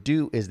what they would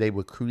do is they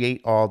would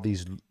create all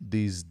these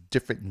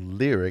different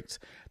lyrics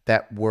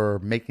that were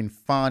making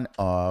fun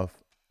of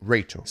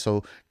Rachel.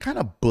 So kind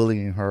of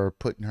bullying her,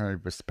 putting her in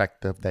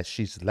perspective that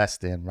she's less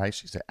than, right?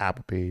 She's at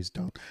Applebee's,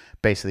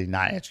 basically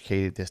not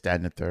educated, this, that,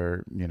 and the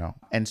third,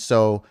 And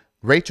so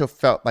Rachel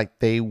felt like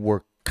they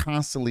were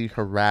constantly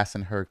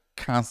harassing her,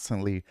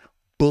 constantly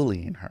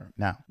bullying her.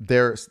 Now,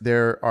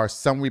 there are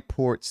some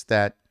reports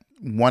that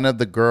one of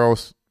the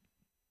girls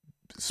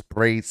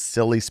sprayed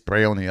silly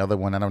spray on the other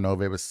one. I don't know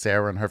if it was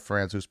Sarah and her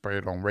friends who sprayed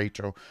it on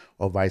Rachel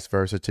or vice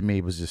versa. To me,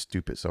 it was just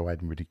stupid, so I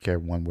didn't really care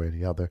one way or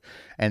the other.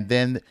 And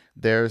then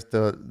there's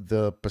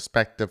the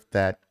perspective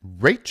that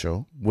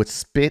Rachel would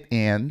spit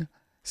in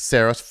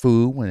Sarah's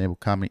food when they would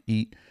come and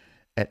eat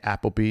at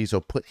Applebee's, or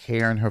put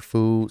hair in her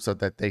food so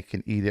that they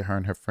can eat it, her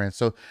and her friends.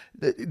 So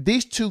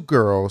these two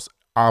girls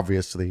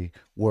obviously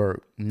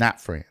were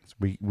not friends.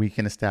 We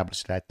can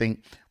establish that. I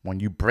think when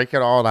you break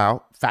it all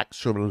out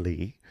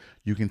factually,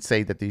 you can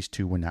say that these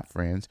two were not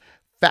friends.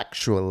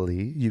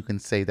 Factually, you can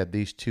say that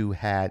these two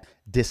had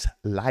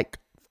dislike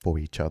for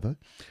each other.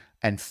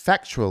 And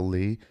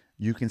factually,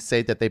 you can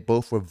say that they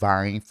both were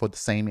vying for the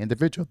same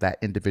individual, that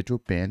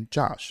individual being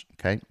Josh.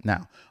 Okay.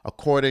 Now,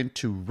 according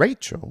to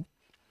Rachel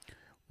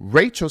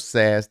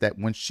says that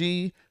when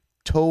she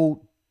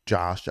told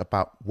Josh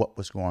about what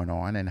was going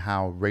on and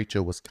how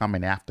Rachel was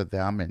coming after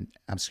them, and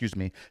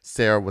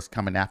Sarah was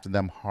coming after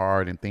them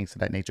hard and things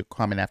of that nature,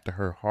 coming after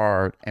her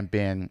hard and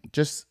being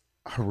just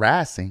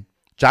harassing,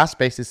 Josh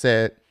basically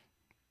said,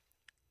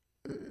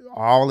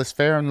 all is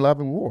fair in love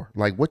and war.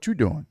 Like, what you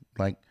doing?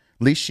 Like,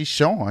 at least she's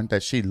showing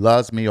that she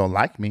loves me or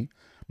like me.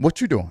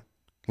 What you doing?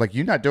 Like,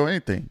 you're not doing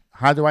anything.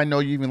 How do I know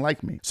you even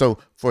like me? So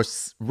for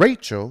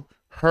Rachel,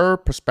 her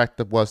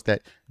perspective was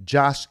that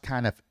Josh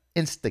kind of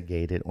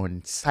instigated or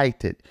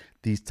incited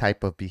these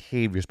type of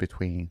behaviors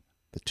between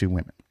the two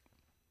women.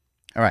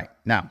 All right.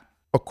 Now,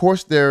 of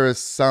course, there is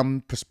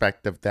some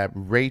perspective that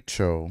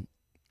Rachel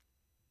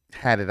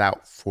had it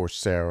out for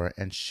Sarah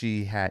and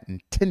she had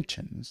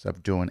intentions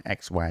of doing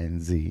X, Y,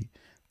 and Z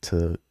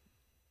to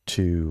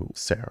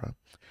Sarah.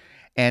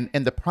 And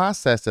in the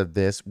process of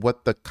this,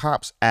 what the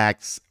cops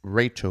asked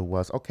Rachel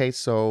was, okay,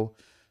 so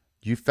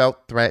you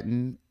felt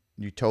threatened.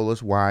 You told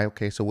us why.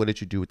 Okay, so what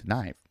did you do with the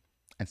knife?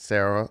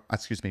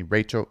 And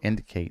Rachel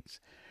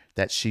indicates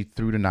that she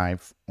threw the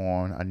knife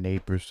on a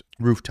neighbor's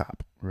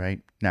rooftop,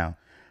 right? Now,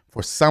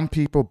 for some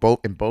people,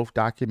 both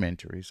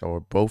documentaries or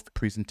both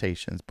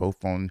presentations,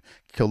 both on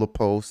Killer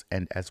Post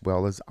and as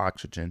well as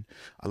Oxygen,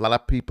 a lot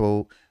of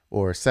people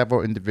or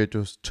several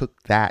individuals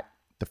took the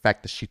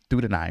fact that she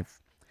threw the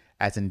knife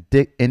as an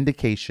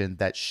indication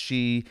that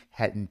she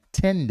had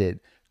intended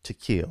to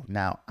kill.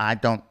 Now, I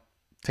don't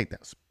take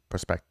that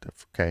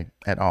perspective, okay,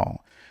 at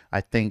all. I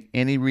think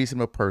any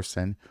reasonable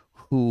person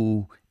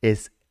who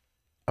is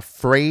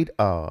afraid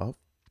of,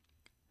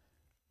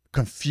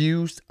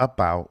 confused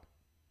about,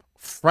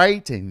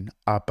 frightened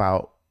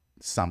about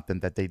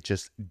something that they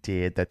just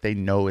did that they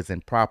know is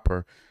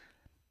improper,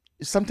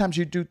 sometimes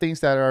you do things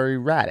that are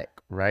erratic,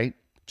 right?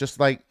 Just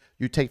like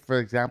you take, for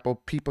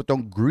example, people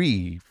don't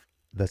grieve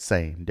the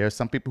same. There's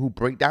some people who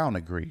break down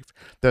to grief.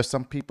 There's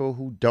some people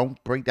who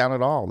don't break down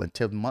at all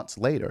until months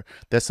later.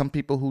 There's some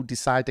people who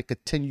decide to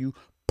continue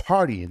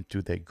partying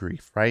through their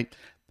grief, right?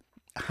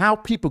 How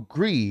people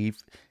grieve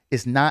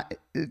is not,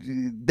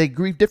 they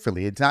grieve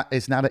differently.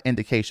 It's not an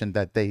indication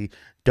that they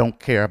don't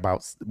care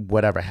about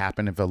whatever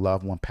happened if a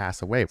loved one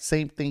passed away.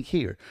 Same thing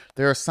here.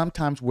 There are some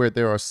times where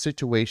there are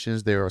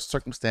situations, there are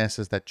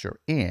circumstances that you're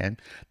in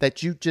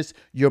that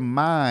your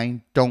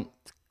mind don't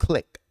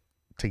click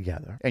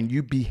together and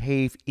you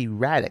behave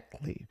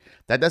erratically.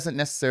 That doesn't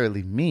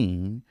necessarily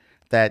mean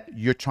that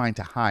you're trying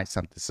to hide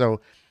something.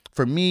 So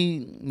for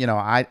me,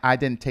 I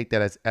didn't take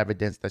that as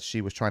evidence that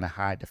she was trying to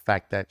hide the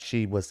fact that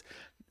she was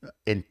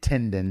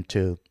intending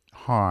to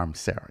harm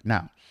Sarah.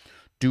 Now,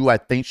 do I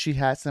think she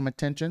had some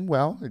intention?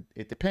 Well,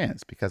 it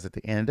depends, because at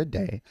the end of the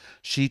day,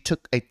 she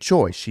took a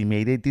choice. She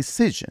made a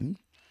decision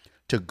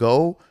to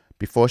go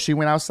before she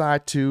went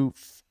outside to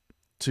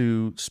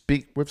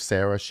speak with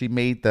Sarah. She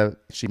made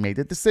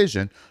the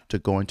decision to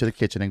go into the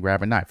kitchen and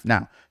grab a knife.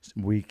 Now,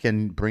 we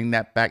can bring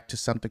that back to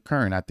something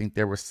current. I think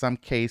there was some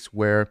case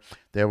where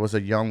there was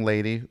a young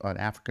lady, an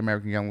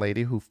African-American young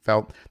lady, who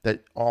felt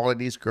that all of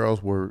these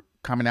girls were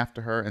coming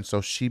after her. And so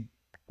she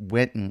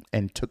went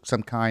and took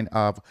some kind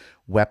of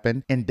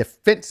weapon in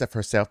defense of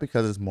herself,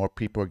 because there's more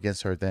people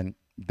against her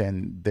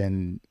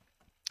than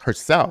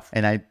herself.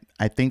 And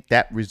I think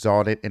that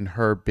resulted in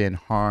her being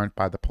harmed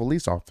by the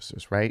police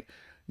officers, right?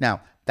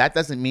 Now, that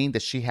doesn't mean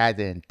that she had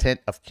the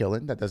intent of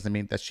killing. That doesn't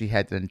mean that she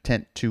had the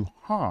intent to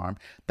harm.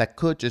 That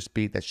could just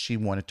be that she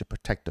wanted to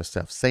protect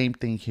herself. Same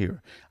thing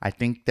here. I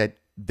think that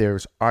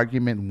there's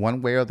argument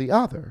one way or the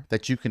other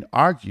that you can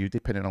argue,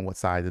 depending on what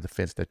side of the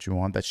fence that you're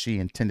on, that she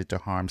intended to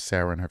harm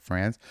Sarah and her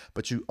friends.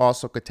 But you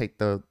also could take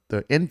the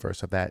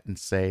inverse of that and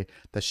say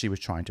that she was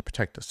trying to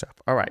protect herself.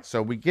 All right,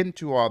 so we get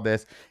into all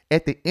this.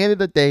 At the end of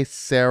the day,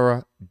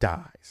 Sarah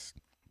dies.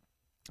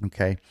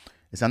 Okay,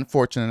 it's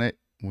unfortunate.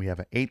 We have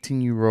an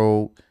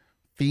 18-year-old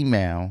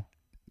female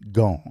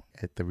gone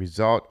at the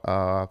result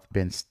of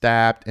being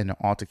stabbed in an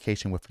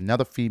altercation with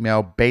another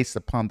female, based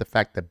upon the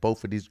fact that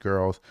both of these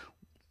girls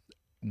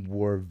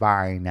were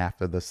vying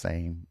after the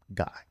same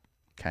guy.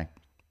 Okay.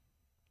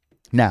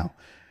 Now,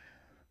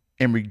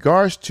 in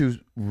regards to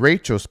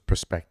Rachel's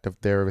perspective,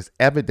 there is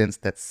evidence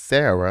that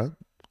Sarah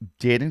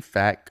did in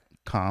fact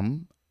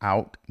come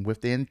out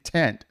with the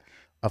intent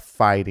of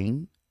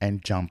fighting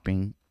and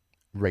jumping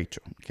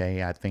Rachel.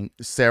 Okay, I think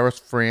Sarah's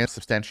friend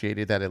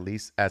substantiated that, at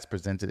least as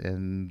presented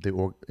in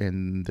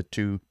the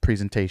two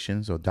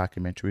presentations or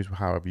documentaries,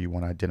 however you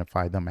want to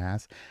identify them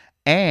as.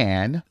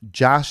 And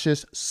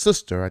Josh's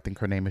sister, I think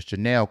her name is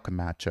Janelle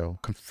Camacho,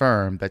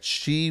 confirmed that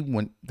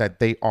that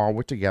they all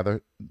were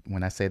together.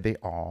 When I say they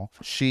all,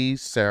 she,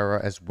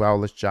 Sarah, as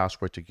well as Josh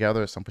were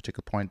together at some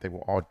particular point. They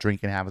were all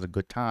drinking, having a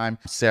good time.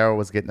 Sarah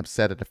was getting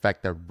upset at the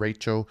fact that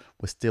Rachel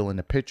was still in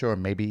the picture, or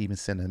maybe even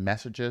sending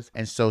messages.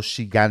 And so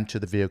she got into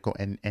the vehicle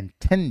and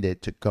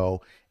intended to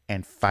go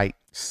and fight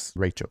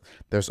Rachel.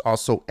 There's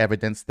also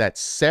evidence that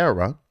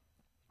Sarah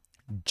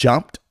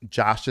jumped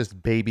Josh's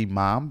baby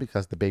mom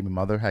because the baby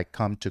mother had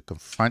come to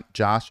confront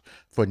Josh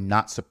for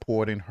not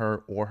supporting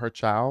her or her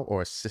child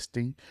or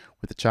assisting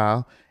with the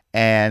child.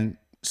 And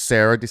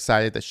Sarah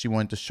decided that she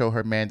wanted to show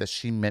her man that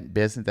she meant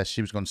business, that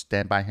she was going to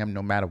stand by him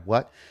no matter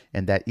what,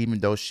 and that even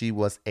though she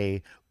was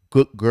a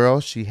good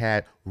girl, she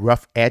had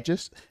rough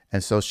edges,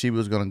 and so she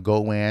was going to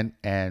go in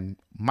and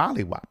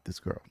mollywop this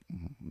girl.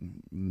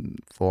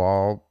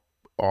 For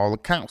all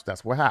accounts,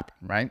 that's what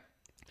happened, right?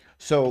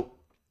 So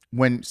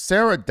when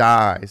Sarah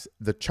dies,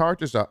 the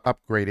charges are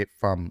upgraded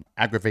from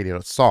aggravated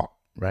assault,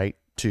 right,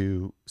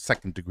 to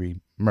second-degree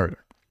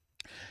murder.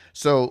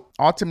 So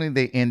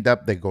ultimately,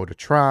 they go to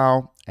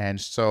trial,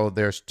 and so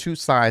there's two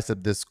sides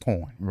of this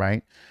coin,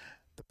 right?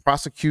 The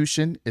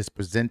prosecution is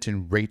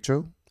presenting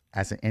Rachel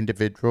as an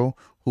individual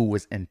who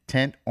was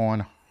intent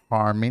on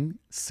harming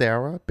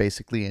Sarah,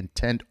 basically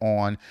intent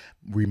on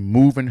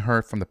removing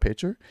her from the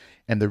picture.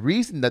 And the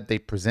reason that they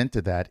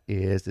presented that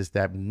is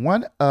that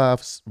one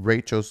of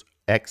Rachel's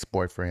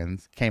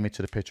ex-boyfriends came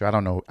into the picture. I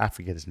don't know. I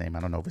forget his name. I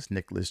don't know if it's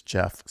Nicholas,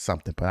 Jeff,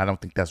 something, but I don't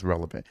think that's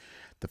relevant.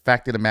 The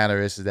fact of the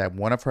matter is that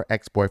one of her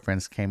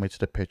ex-boyfriends came into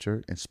the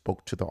picture and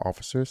spoke to the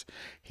officers.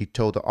 He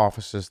told the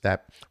officers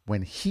that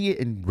when he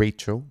and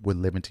Rachel were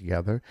living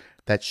together,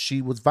 that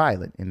she was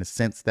violent in the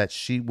sense that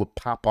she would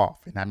pop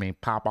off. And I mean,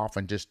 pop off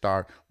and just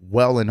start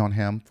welling on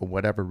him for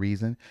whatever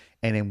reason.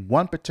 And in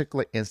one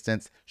particular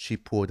instance, she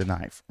pulled a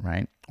knife,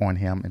 right, on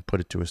him and put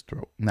it to his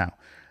throat. Now,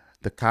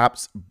 the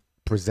cops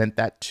present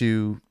that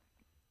to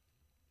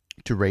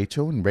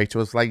Rachel, and Rachel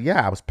was like,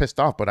 yeah, I was pissed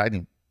off, but I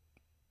didn't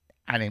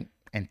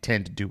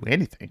intend to do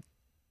anything,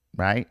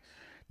 right?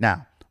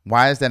 Now,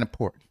 why is that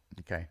important?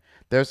 Okay,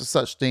 there's a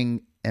such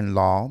thing in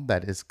law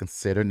that is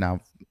considered, now,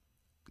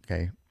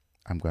 okay,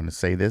 I'm going to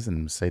say this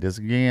and say this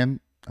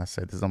again. I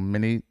said this on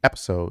many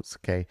episodes,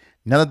 okay?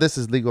 None of this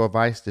is legal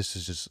advice. This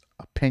is just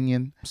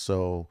opinion,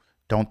 so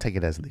don't take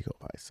it as legal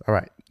advice. All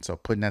right, so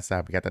putting that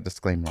aside, we got that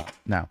disclaimer.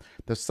 Now,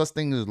 there's such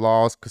things as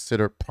laws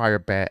considered prior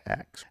bad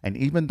acts. And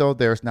even though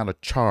there's not a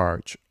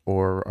charge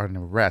or an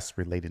arrest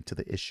related to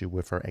the issue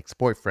with her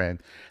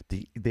ex-boyfriend,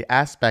 the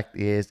aspect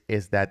is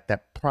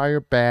that prior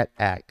bad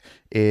act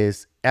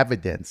is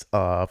evidence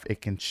of,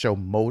 it can show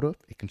motive,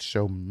 it can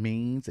show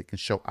means, it can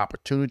show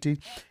opportunity,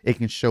 it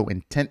can show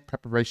intent,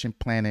 preparation,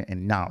 planning,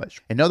 and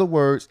knowledge. In other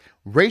words,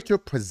 Rachel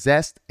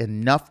possessed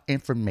enough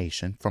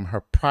information from her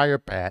prior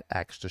bad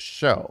acts to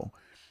show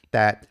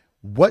that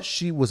what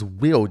she was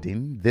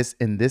wielding,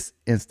 in this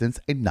instance,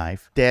 a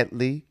knife,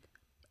 deadly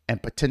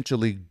and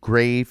potentially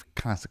grave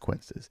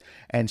consequences.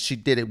 And she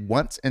did it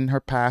once in her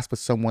past with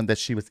someone that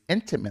she was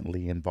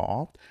intimately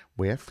involved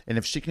with. And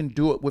if she can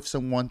do it with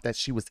someone that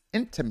she was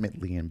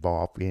intimately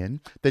involved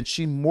in, then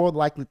she more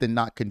likely than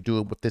not can do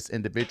it with this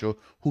individual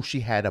who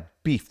she had a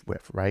beef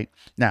with, right?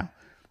 Now,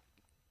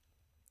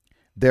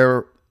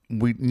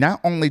 we not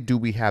only do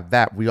we have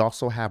that, we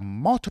also have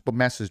multiple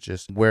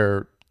messages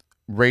where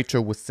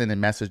Rachel was sending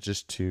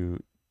messages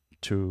to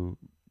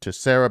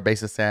Sarah,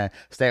 basically saying,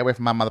 stay away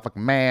from my motherfucking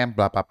man,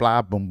 blah, blah,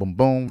 blah, boom, boom,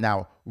 boom.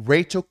 Now,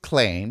 Rachel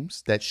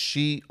claims that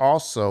she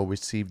also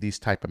received these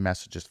type of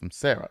messages from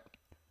Sarah.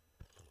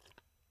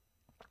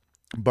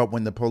 But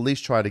when the police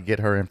tried to get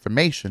her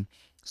information,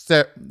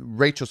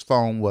 Rachel's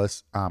phone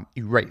was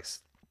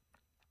erased.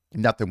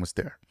 Nothing was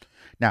there.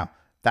 Now,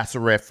 that's a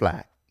red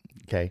flag,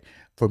 okay,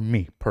 for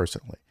me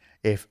personally.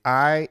 If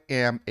I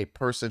am a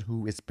person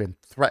who has been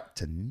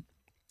threatened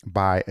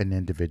by an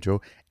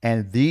individual,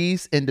 and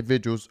this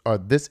individual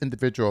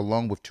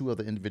along with two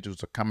other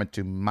individuals are coming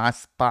to my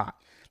spot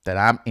that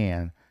I'm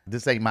in,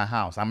 this ain't my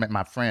house, I'm at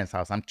my friend's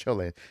house, I'm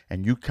chilling,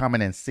 and you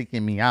coming and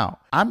seeking me out,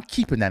 I'm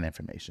keeping that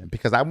information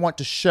because I want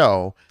to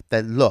show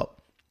that,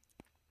 look,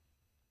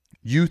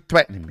 you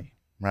threatened me,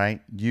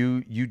 right?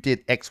 You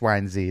did X, Y,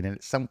 and Z. And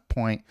at some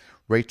point,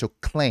 Rachel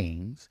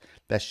claims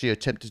that she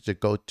attempted to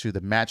go to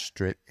the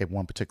magistrate at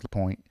one particular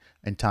point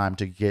in time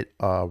to get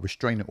a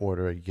restraining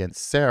order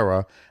against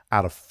Sarah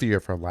out of fear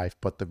of her life.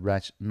 But the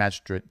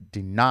magistrate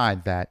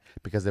denied that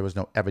because there was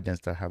no evidence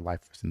that her life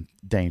was in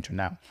danger.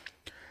 Now,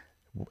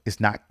 it's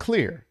not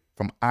clear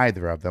from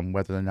either of them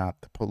whether or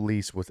not the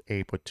police was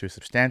able to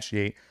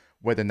substantiate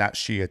whether or not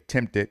she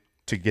attempted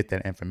to get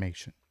that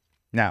information.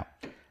 Now,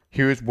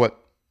 here's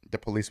what the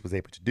police was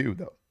able to do,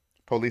 though.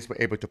 Police were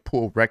able to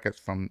pull records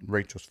from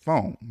Rachel's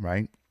phone,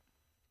 right?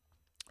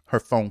 Her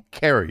phone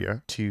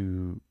carrier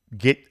to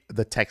get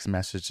the text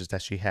messages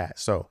that she had.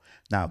 So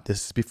now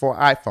this is before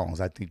iPhones.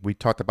 I think we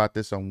talked about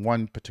this on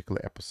one particular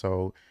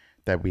episode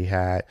that we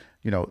had.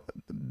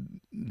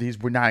 These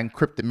were not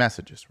encrypted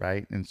messages,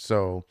 right? And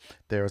so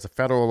there is a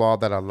federal law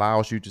that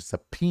allows you to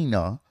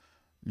subpoena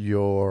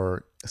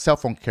your cell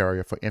phone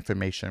carrier for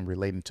information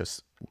relating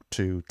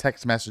to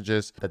text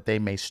messages that they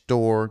may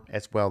store,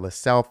 as well as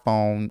cell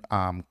phone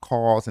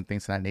calls and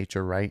things of that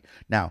nature, right?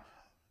 Now,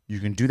 you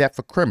can do that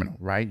for criminal,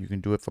 right? You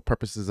can do it for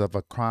purposes of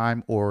a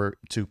crime or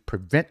to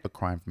prevent a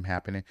crime from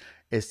happening.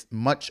 It's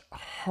much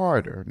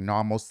harder and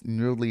almost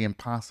nearly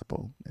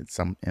impossible in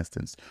some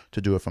instance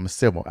to do it from a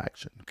civil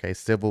action, okay?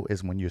 Civil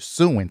is when you're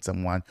suing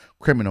someone.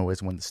 Criminal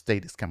is when the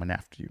state is coming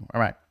after you. All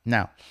right.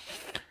 Now,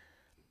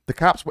 the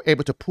cops were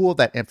able to pull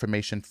that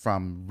information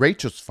from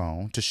Rachel's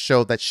phone to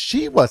show that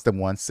she was the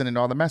one sending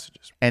all the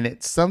messages. And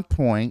at some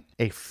point,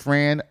 a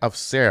friend of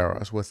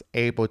Sarah's was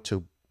able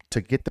to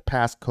get the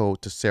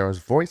passcode to Sarah's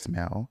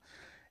voicemail,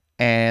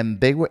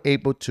 and they were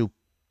able to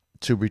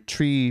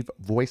retrieve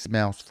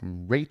voicemails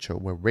from Rachel,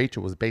 where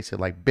Rachel was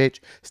basically like, bitch,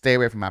 stay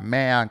away from my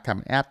man, I'm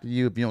coming after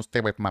you. If you don't stay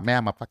away from my man,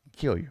 I'm gonna fucking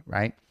kill you,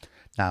 right?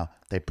 Now,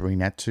 they bring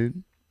that to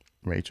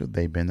Rachel.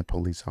 They've been the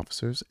police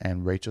officers,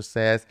 and Rachel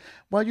says,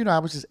 well, I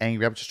was just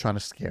angry. I was just trying to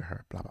scare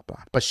her, blah, blah,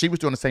 blah. But she was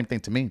doing the same thing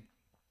to me.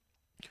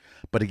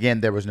 But again,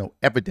 there was no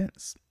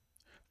evidence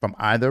from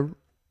either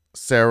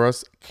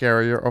Sarah's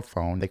carrier or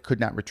phone. They could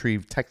not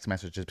retrieve text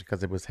messages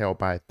because it was held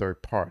by a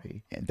third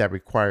party that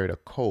required a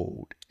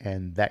code,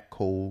 and that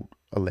code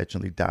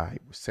allegedly died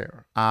with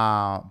Sarah.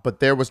 But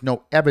there was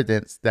no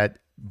evidence that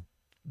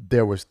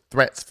there was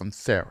threats from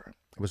Sarah.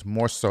 It was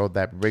more so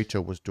that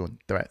Rachel was doing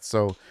threats.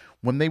 So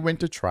when they went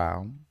to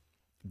trial,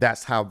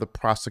 that's how the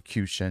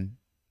prosecution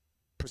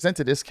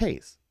presented this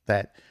case,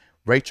 that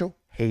Rachel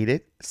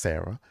hated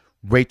Sarah.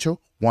 Rachel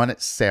wanted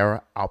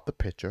Sarah out the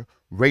picture.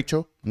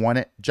 Rachel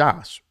wanted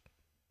Josh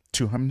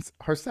to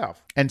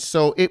herself. And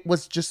so it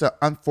was just an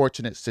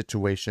unfortunate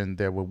situation.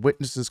 There were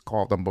witnesses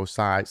called on both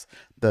sides.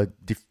 The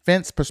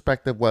defense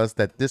perspective was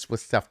that this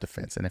was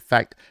self-defense. And in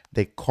fact,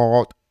 they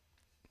called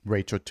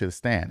Rachel to the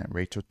stand, and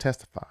Rachel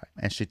testified.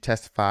 And she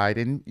testified,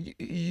 and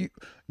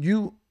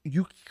you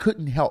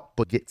couldn't help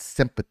but get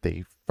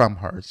sympathy from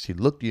her. She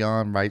looked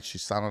young, right? She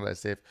sounded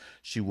as if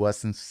she was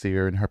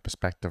sincere in her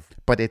perspective.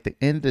 But at the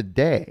end of the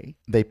day,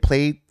 they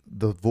played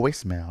the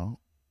voicemail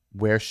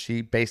where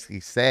she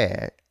basically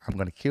said, I'm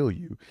going to kill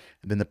you.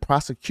 And then the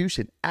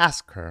prosecution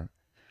asked her,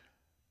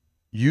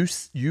 you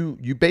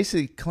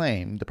basically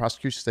claim, the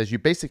prosecution says, you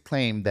basically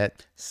claim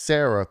that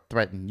Sarah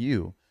threatened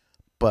you,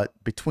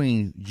 but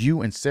between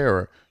you and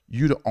Sarah,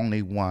 you're the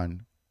only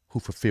one who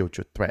fulfilled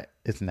your threat.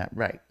 Isn't that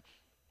right?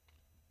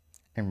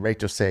 And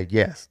Rachel said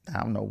yes.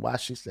 I don't know why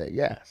she said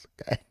yes,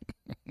 okay?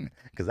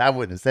 Because I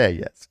wouldn't have said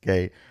yes,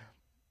 okay?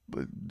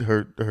 But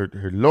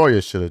her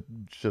lawyer should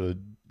have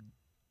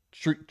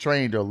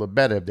trained her a little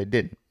better if they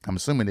didn't. I'm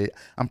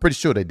pretty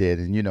sure they did.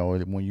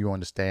 And when you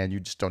understand, you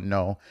just don't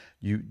know.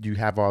 You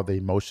have all the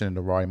emotion and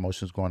the raw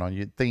emotions going on.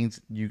 You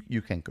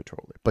can't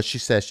control it. But she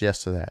says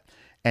yes to that.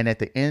 And at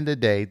the end of the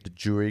day, the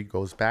jury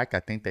goes back.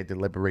 I think they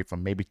deliberate for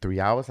maybe 3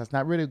 hours. That's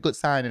not really a good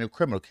sign in a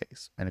criminal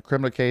case. In a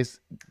criminal case,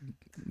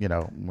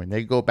 when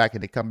they go back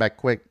and they come back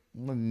quick,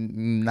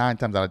 9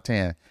 times out of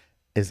 10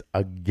 is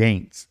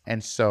against.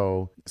 And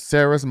so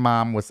Sarah's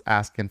mom was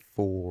asking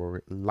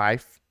for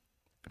life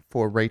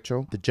for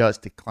Rachel. The judge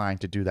declined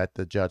to do that.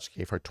 The judge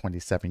gave her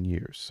 27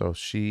 years. So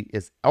she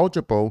is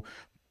eligible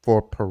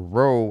for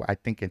parole. I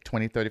think in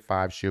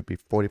 2035, she'll be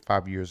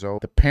 45 years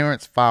old. The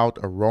parents filed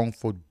a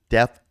wrongful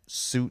death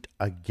suit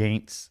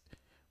against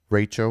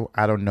Rachel.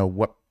 I don't know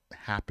what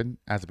happened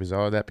as a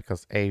result of that,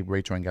 because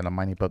Rachel ain't got no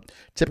money. But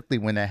typically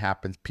when that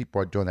happens,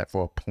 people are doing that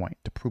for a point,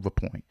 to prove a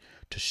point,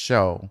 to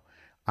show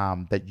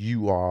that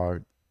you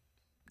are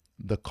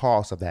the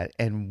cause of that.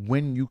 And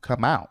when you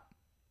come out,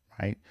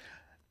 right,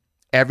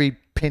 every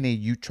penny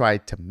you try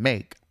to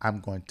make, I'm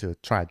going to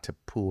try to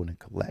pool and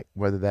collect,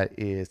 whether that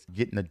is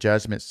getting a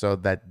judgment so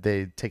that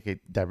they take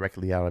it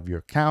directly out of your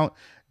account,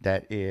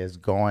 that is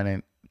going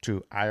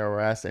into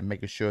IRS and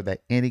making sure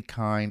that any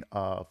kind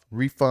of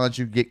refunds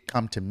you get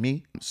come to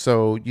me.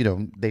 So,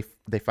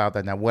 they filed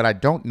that. Now, what I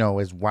don't know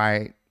is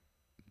why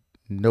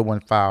no one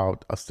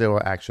filed a civil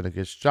action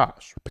against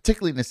Josh,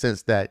 particularly in the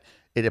sense that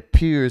it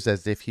appears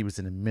as if he was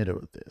in the middle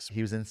of this.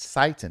 He was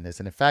inciting this.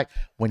 And in fact,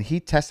 when he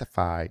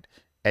testified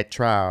at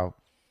trial,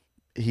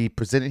 he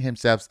presented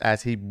himself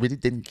as he really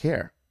didn't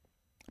care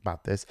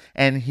about this.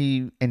 And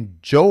he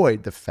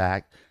enjoyed the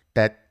fact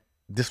that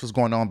this was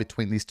going on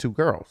between these two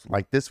girls.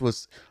 Like, this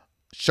was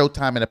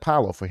Showtime and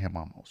Apollo for him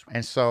almost.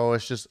 And so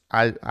it's just,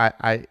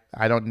 I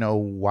don't know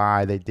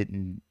why they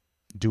didn't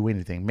do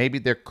anything. Maybe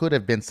there could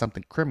have been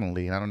something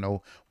criminally, and I don't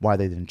know why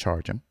they didn't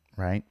charge him,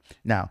 right?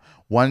 Now,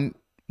 one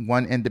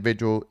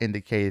individual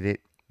indicated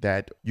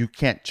that you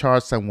can't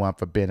charge someone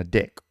for being a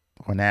dick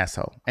or an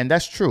asshole. And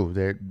that's true.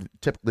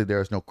 Typically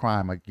there is no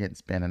crime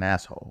against being an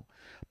asshole.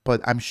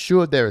 but I'm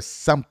sure there is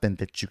something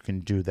that you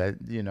can do that,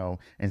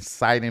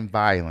 inciting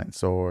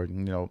violence, or,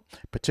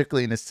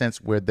 particularly in the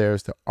sense where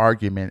there's the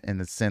argument in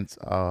the sense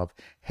of,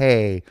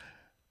 hey,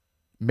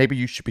 maybe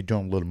you should be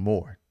doing a little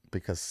more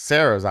because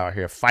Sarah's out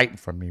here fighting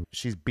for me.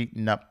 She's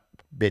beating up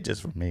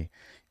bitches for me.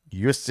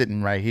 You're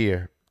sitting right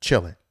here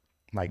chilling.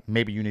 Like,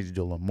 maybe you need to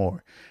do a little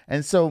more.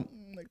 And so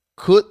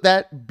could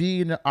that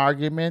be an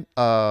argument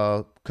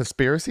of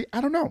conspiracy?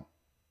 I don't know.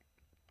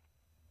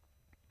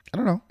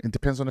 It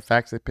depends on the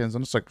facts. It depends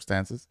on the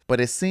circumstances. But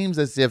it seems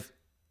as if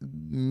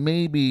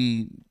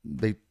maybe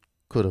they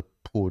could have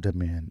pulled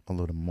him in a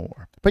little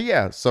more. But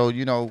yeah, so,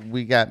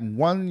 we got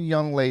one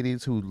young lady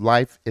whose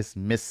life is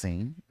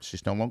missing.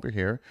 She's no longer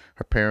here.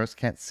 Her parents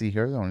can't see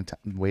her. The only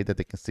way that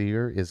they can see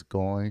her is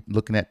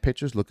looking at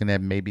pictures, looking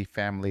at maybe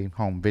family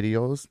home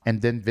videos,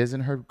 and then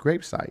visiting her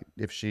gravesite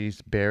if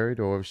she's buried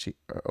or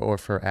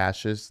if her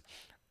ashes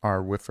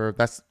are with her.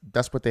 That's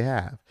what they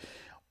have.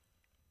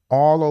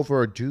 All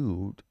over a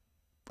dude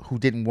who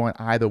didn't want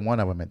either one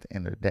of them at the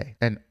end of the day.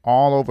 And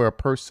all over a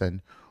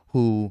person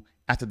who,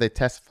 after they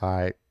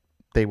testified,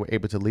 they were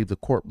able to leave the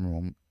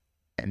courtroom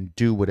and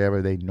do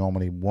whatever they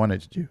normally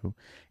wanted to do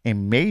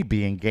and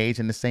maybe engage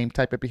in the same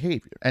type of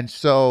behavior. And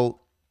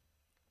so,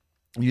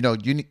 you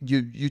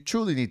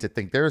truly need to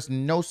think there is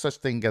no such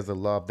thing as a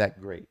love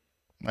that great.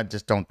 I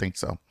just don't think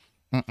so.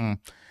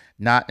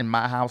 Not in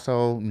my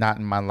household, not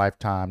in my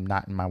lifetime,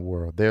 not in my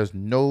world. There's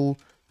no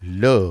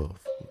love.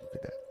 Look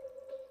at that.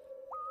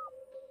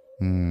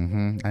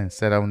 I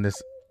sat on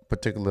this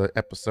particular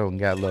episode and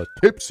got a little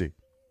tipsy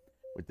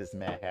with this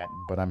Manhattan,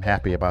 but I'm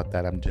happy about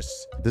that.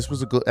 This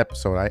was a good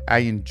episode. I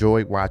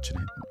enjoyed watching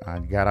it. I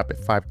got up at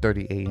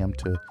 5:30 a.m.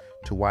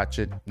 to watch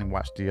it and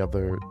watch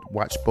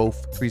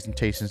both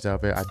presentations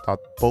of it. I thought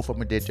both of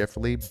them did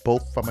differently,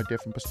 both from a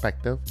different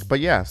perspective.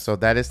 But yeah, so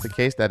that is the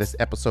case. That is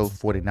episode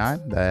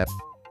 49,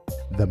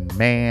 the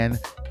man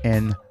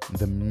in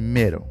the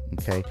middle.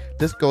 Okay,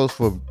 this goes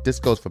for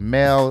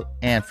male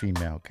and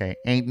female. Okay,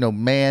 ain't no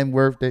man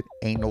worth it,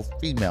 ain't no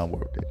female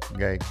worth it.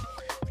 Okay,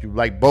 if you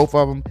like both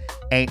of them,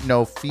 ain't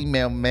no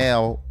female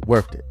male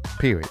worth it,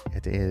 period.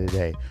 At the end of the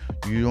day,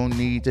 you don't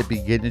need to be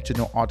getting into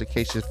no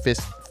altercation,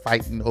 fist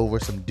fighting over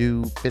some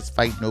dude, fist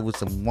fighting over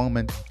some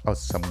woman,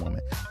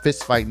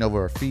 fist fighting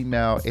over a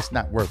female. It's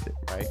not worth it,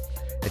 right?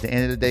 At the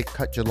end of the day,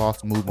 cut your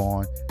loss, move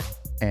on,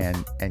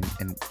 and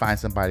find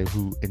somebody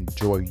who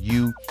enjoy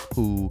you,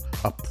 who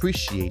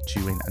appreciate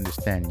you and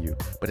understand you.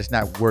 But it's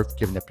not worth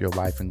giving up your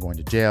life and going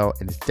to jail,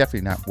 and it's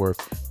definitely not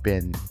worth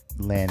being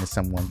laying in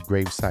someone's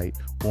gravesite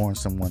or on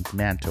someone's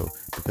mantle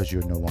because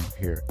you're no longer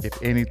here.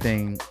 If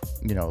anything,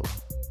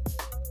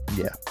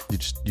 yeah,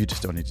 you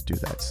just don't need to do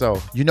that. So,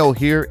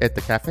 here at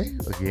the cafe,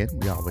 again,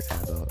 we always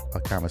have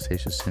a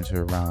conversation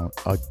centered around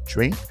a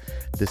drink.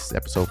 This is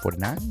episode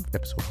 49.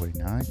 Episode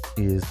 49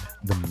 is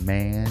the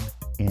man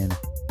in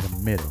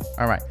the middle.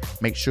 All right.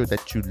 Make sure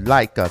that you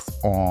like us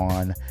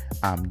on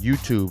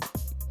YouTube,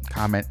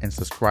 comment and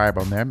subscribe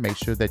on there. Make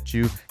sure that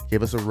you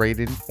give us a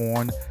rating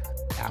on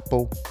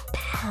Apple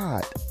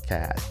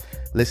Podcast.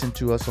 Listen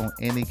to us on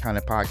any kind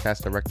of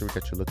podcast directory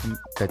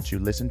that you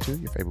listen to,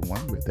 your favorite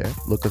one, we're there.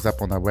 Look us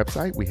up on our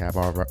website. We have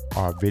our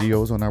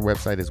videos on our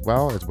website as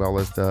well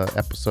as the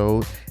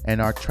episode,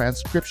 and our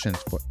transcriptions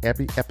for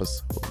every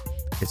episode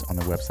is on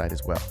the website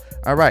as well.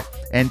 All right.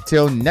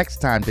 Until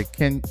next time, to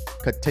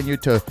continue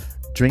to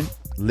drink,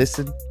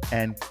 listen,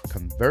 and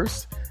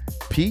converse.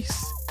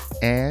 Peace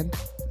and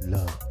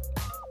love.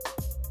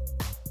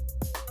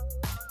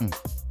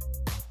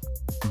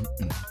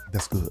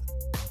 That's good.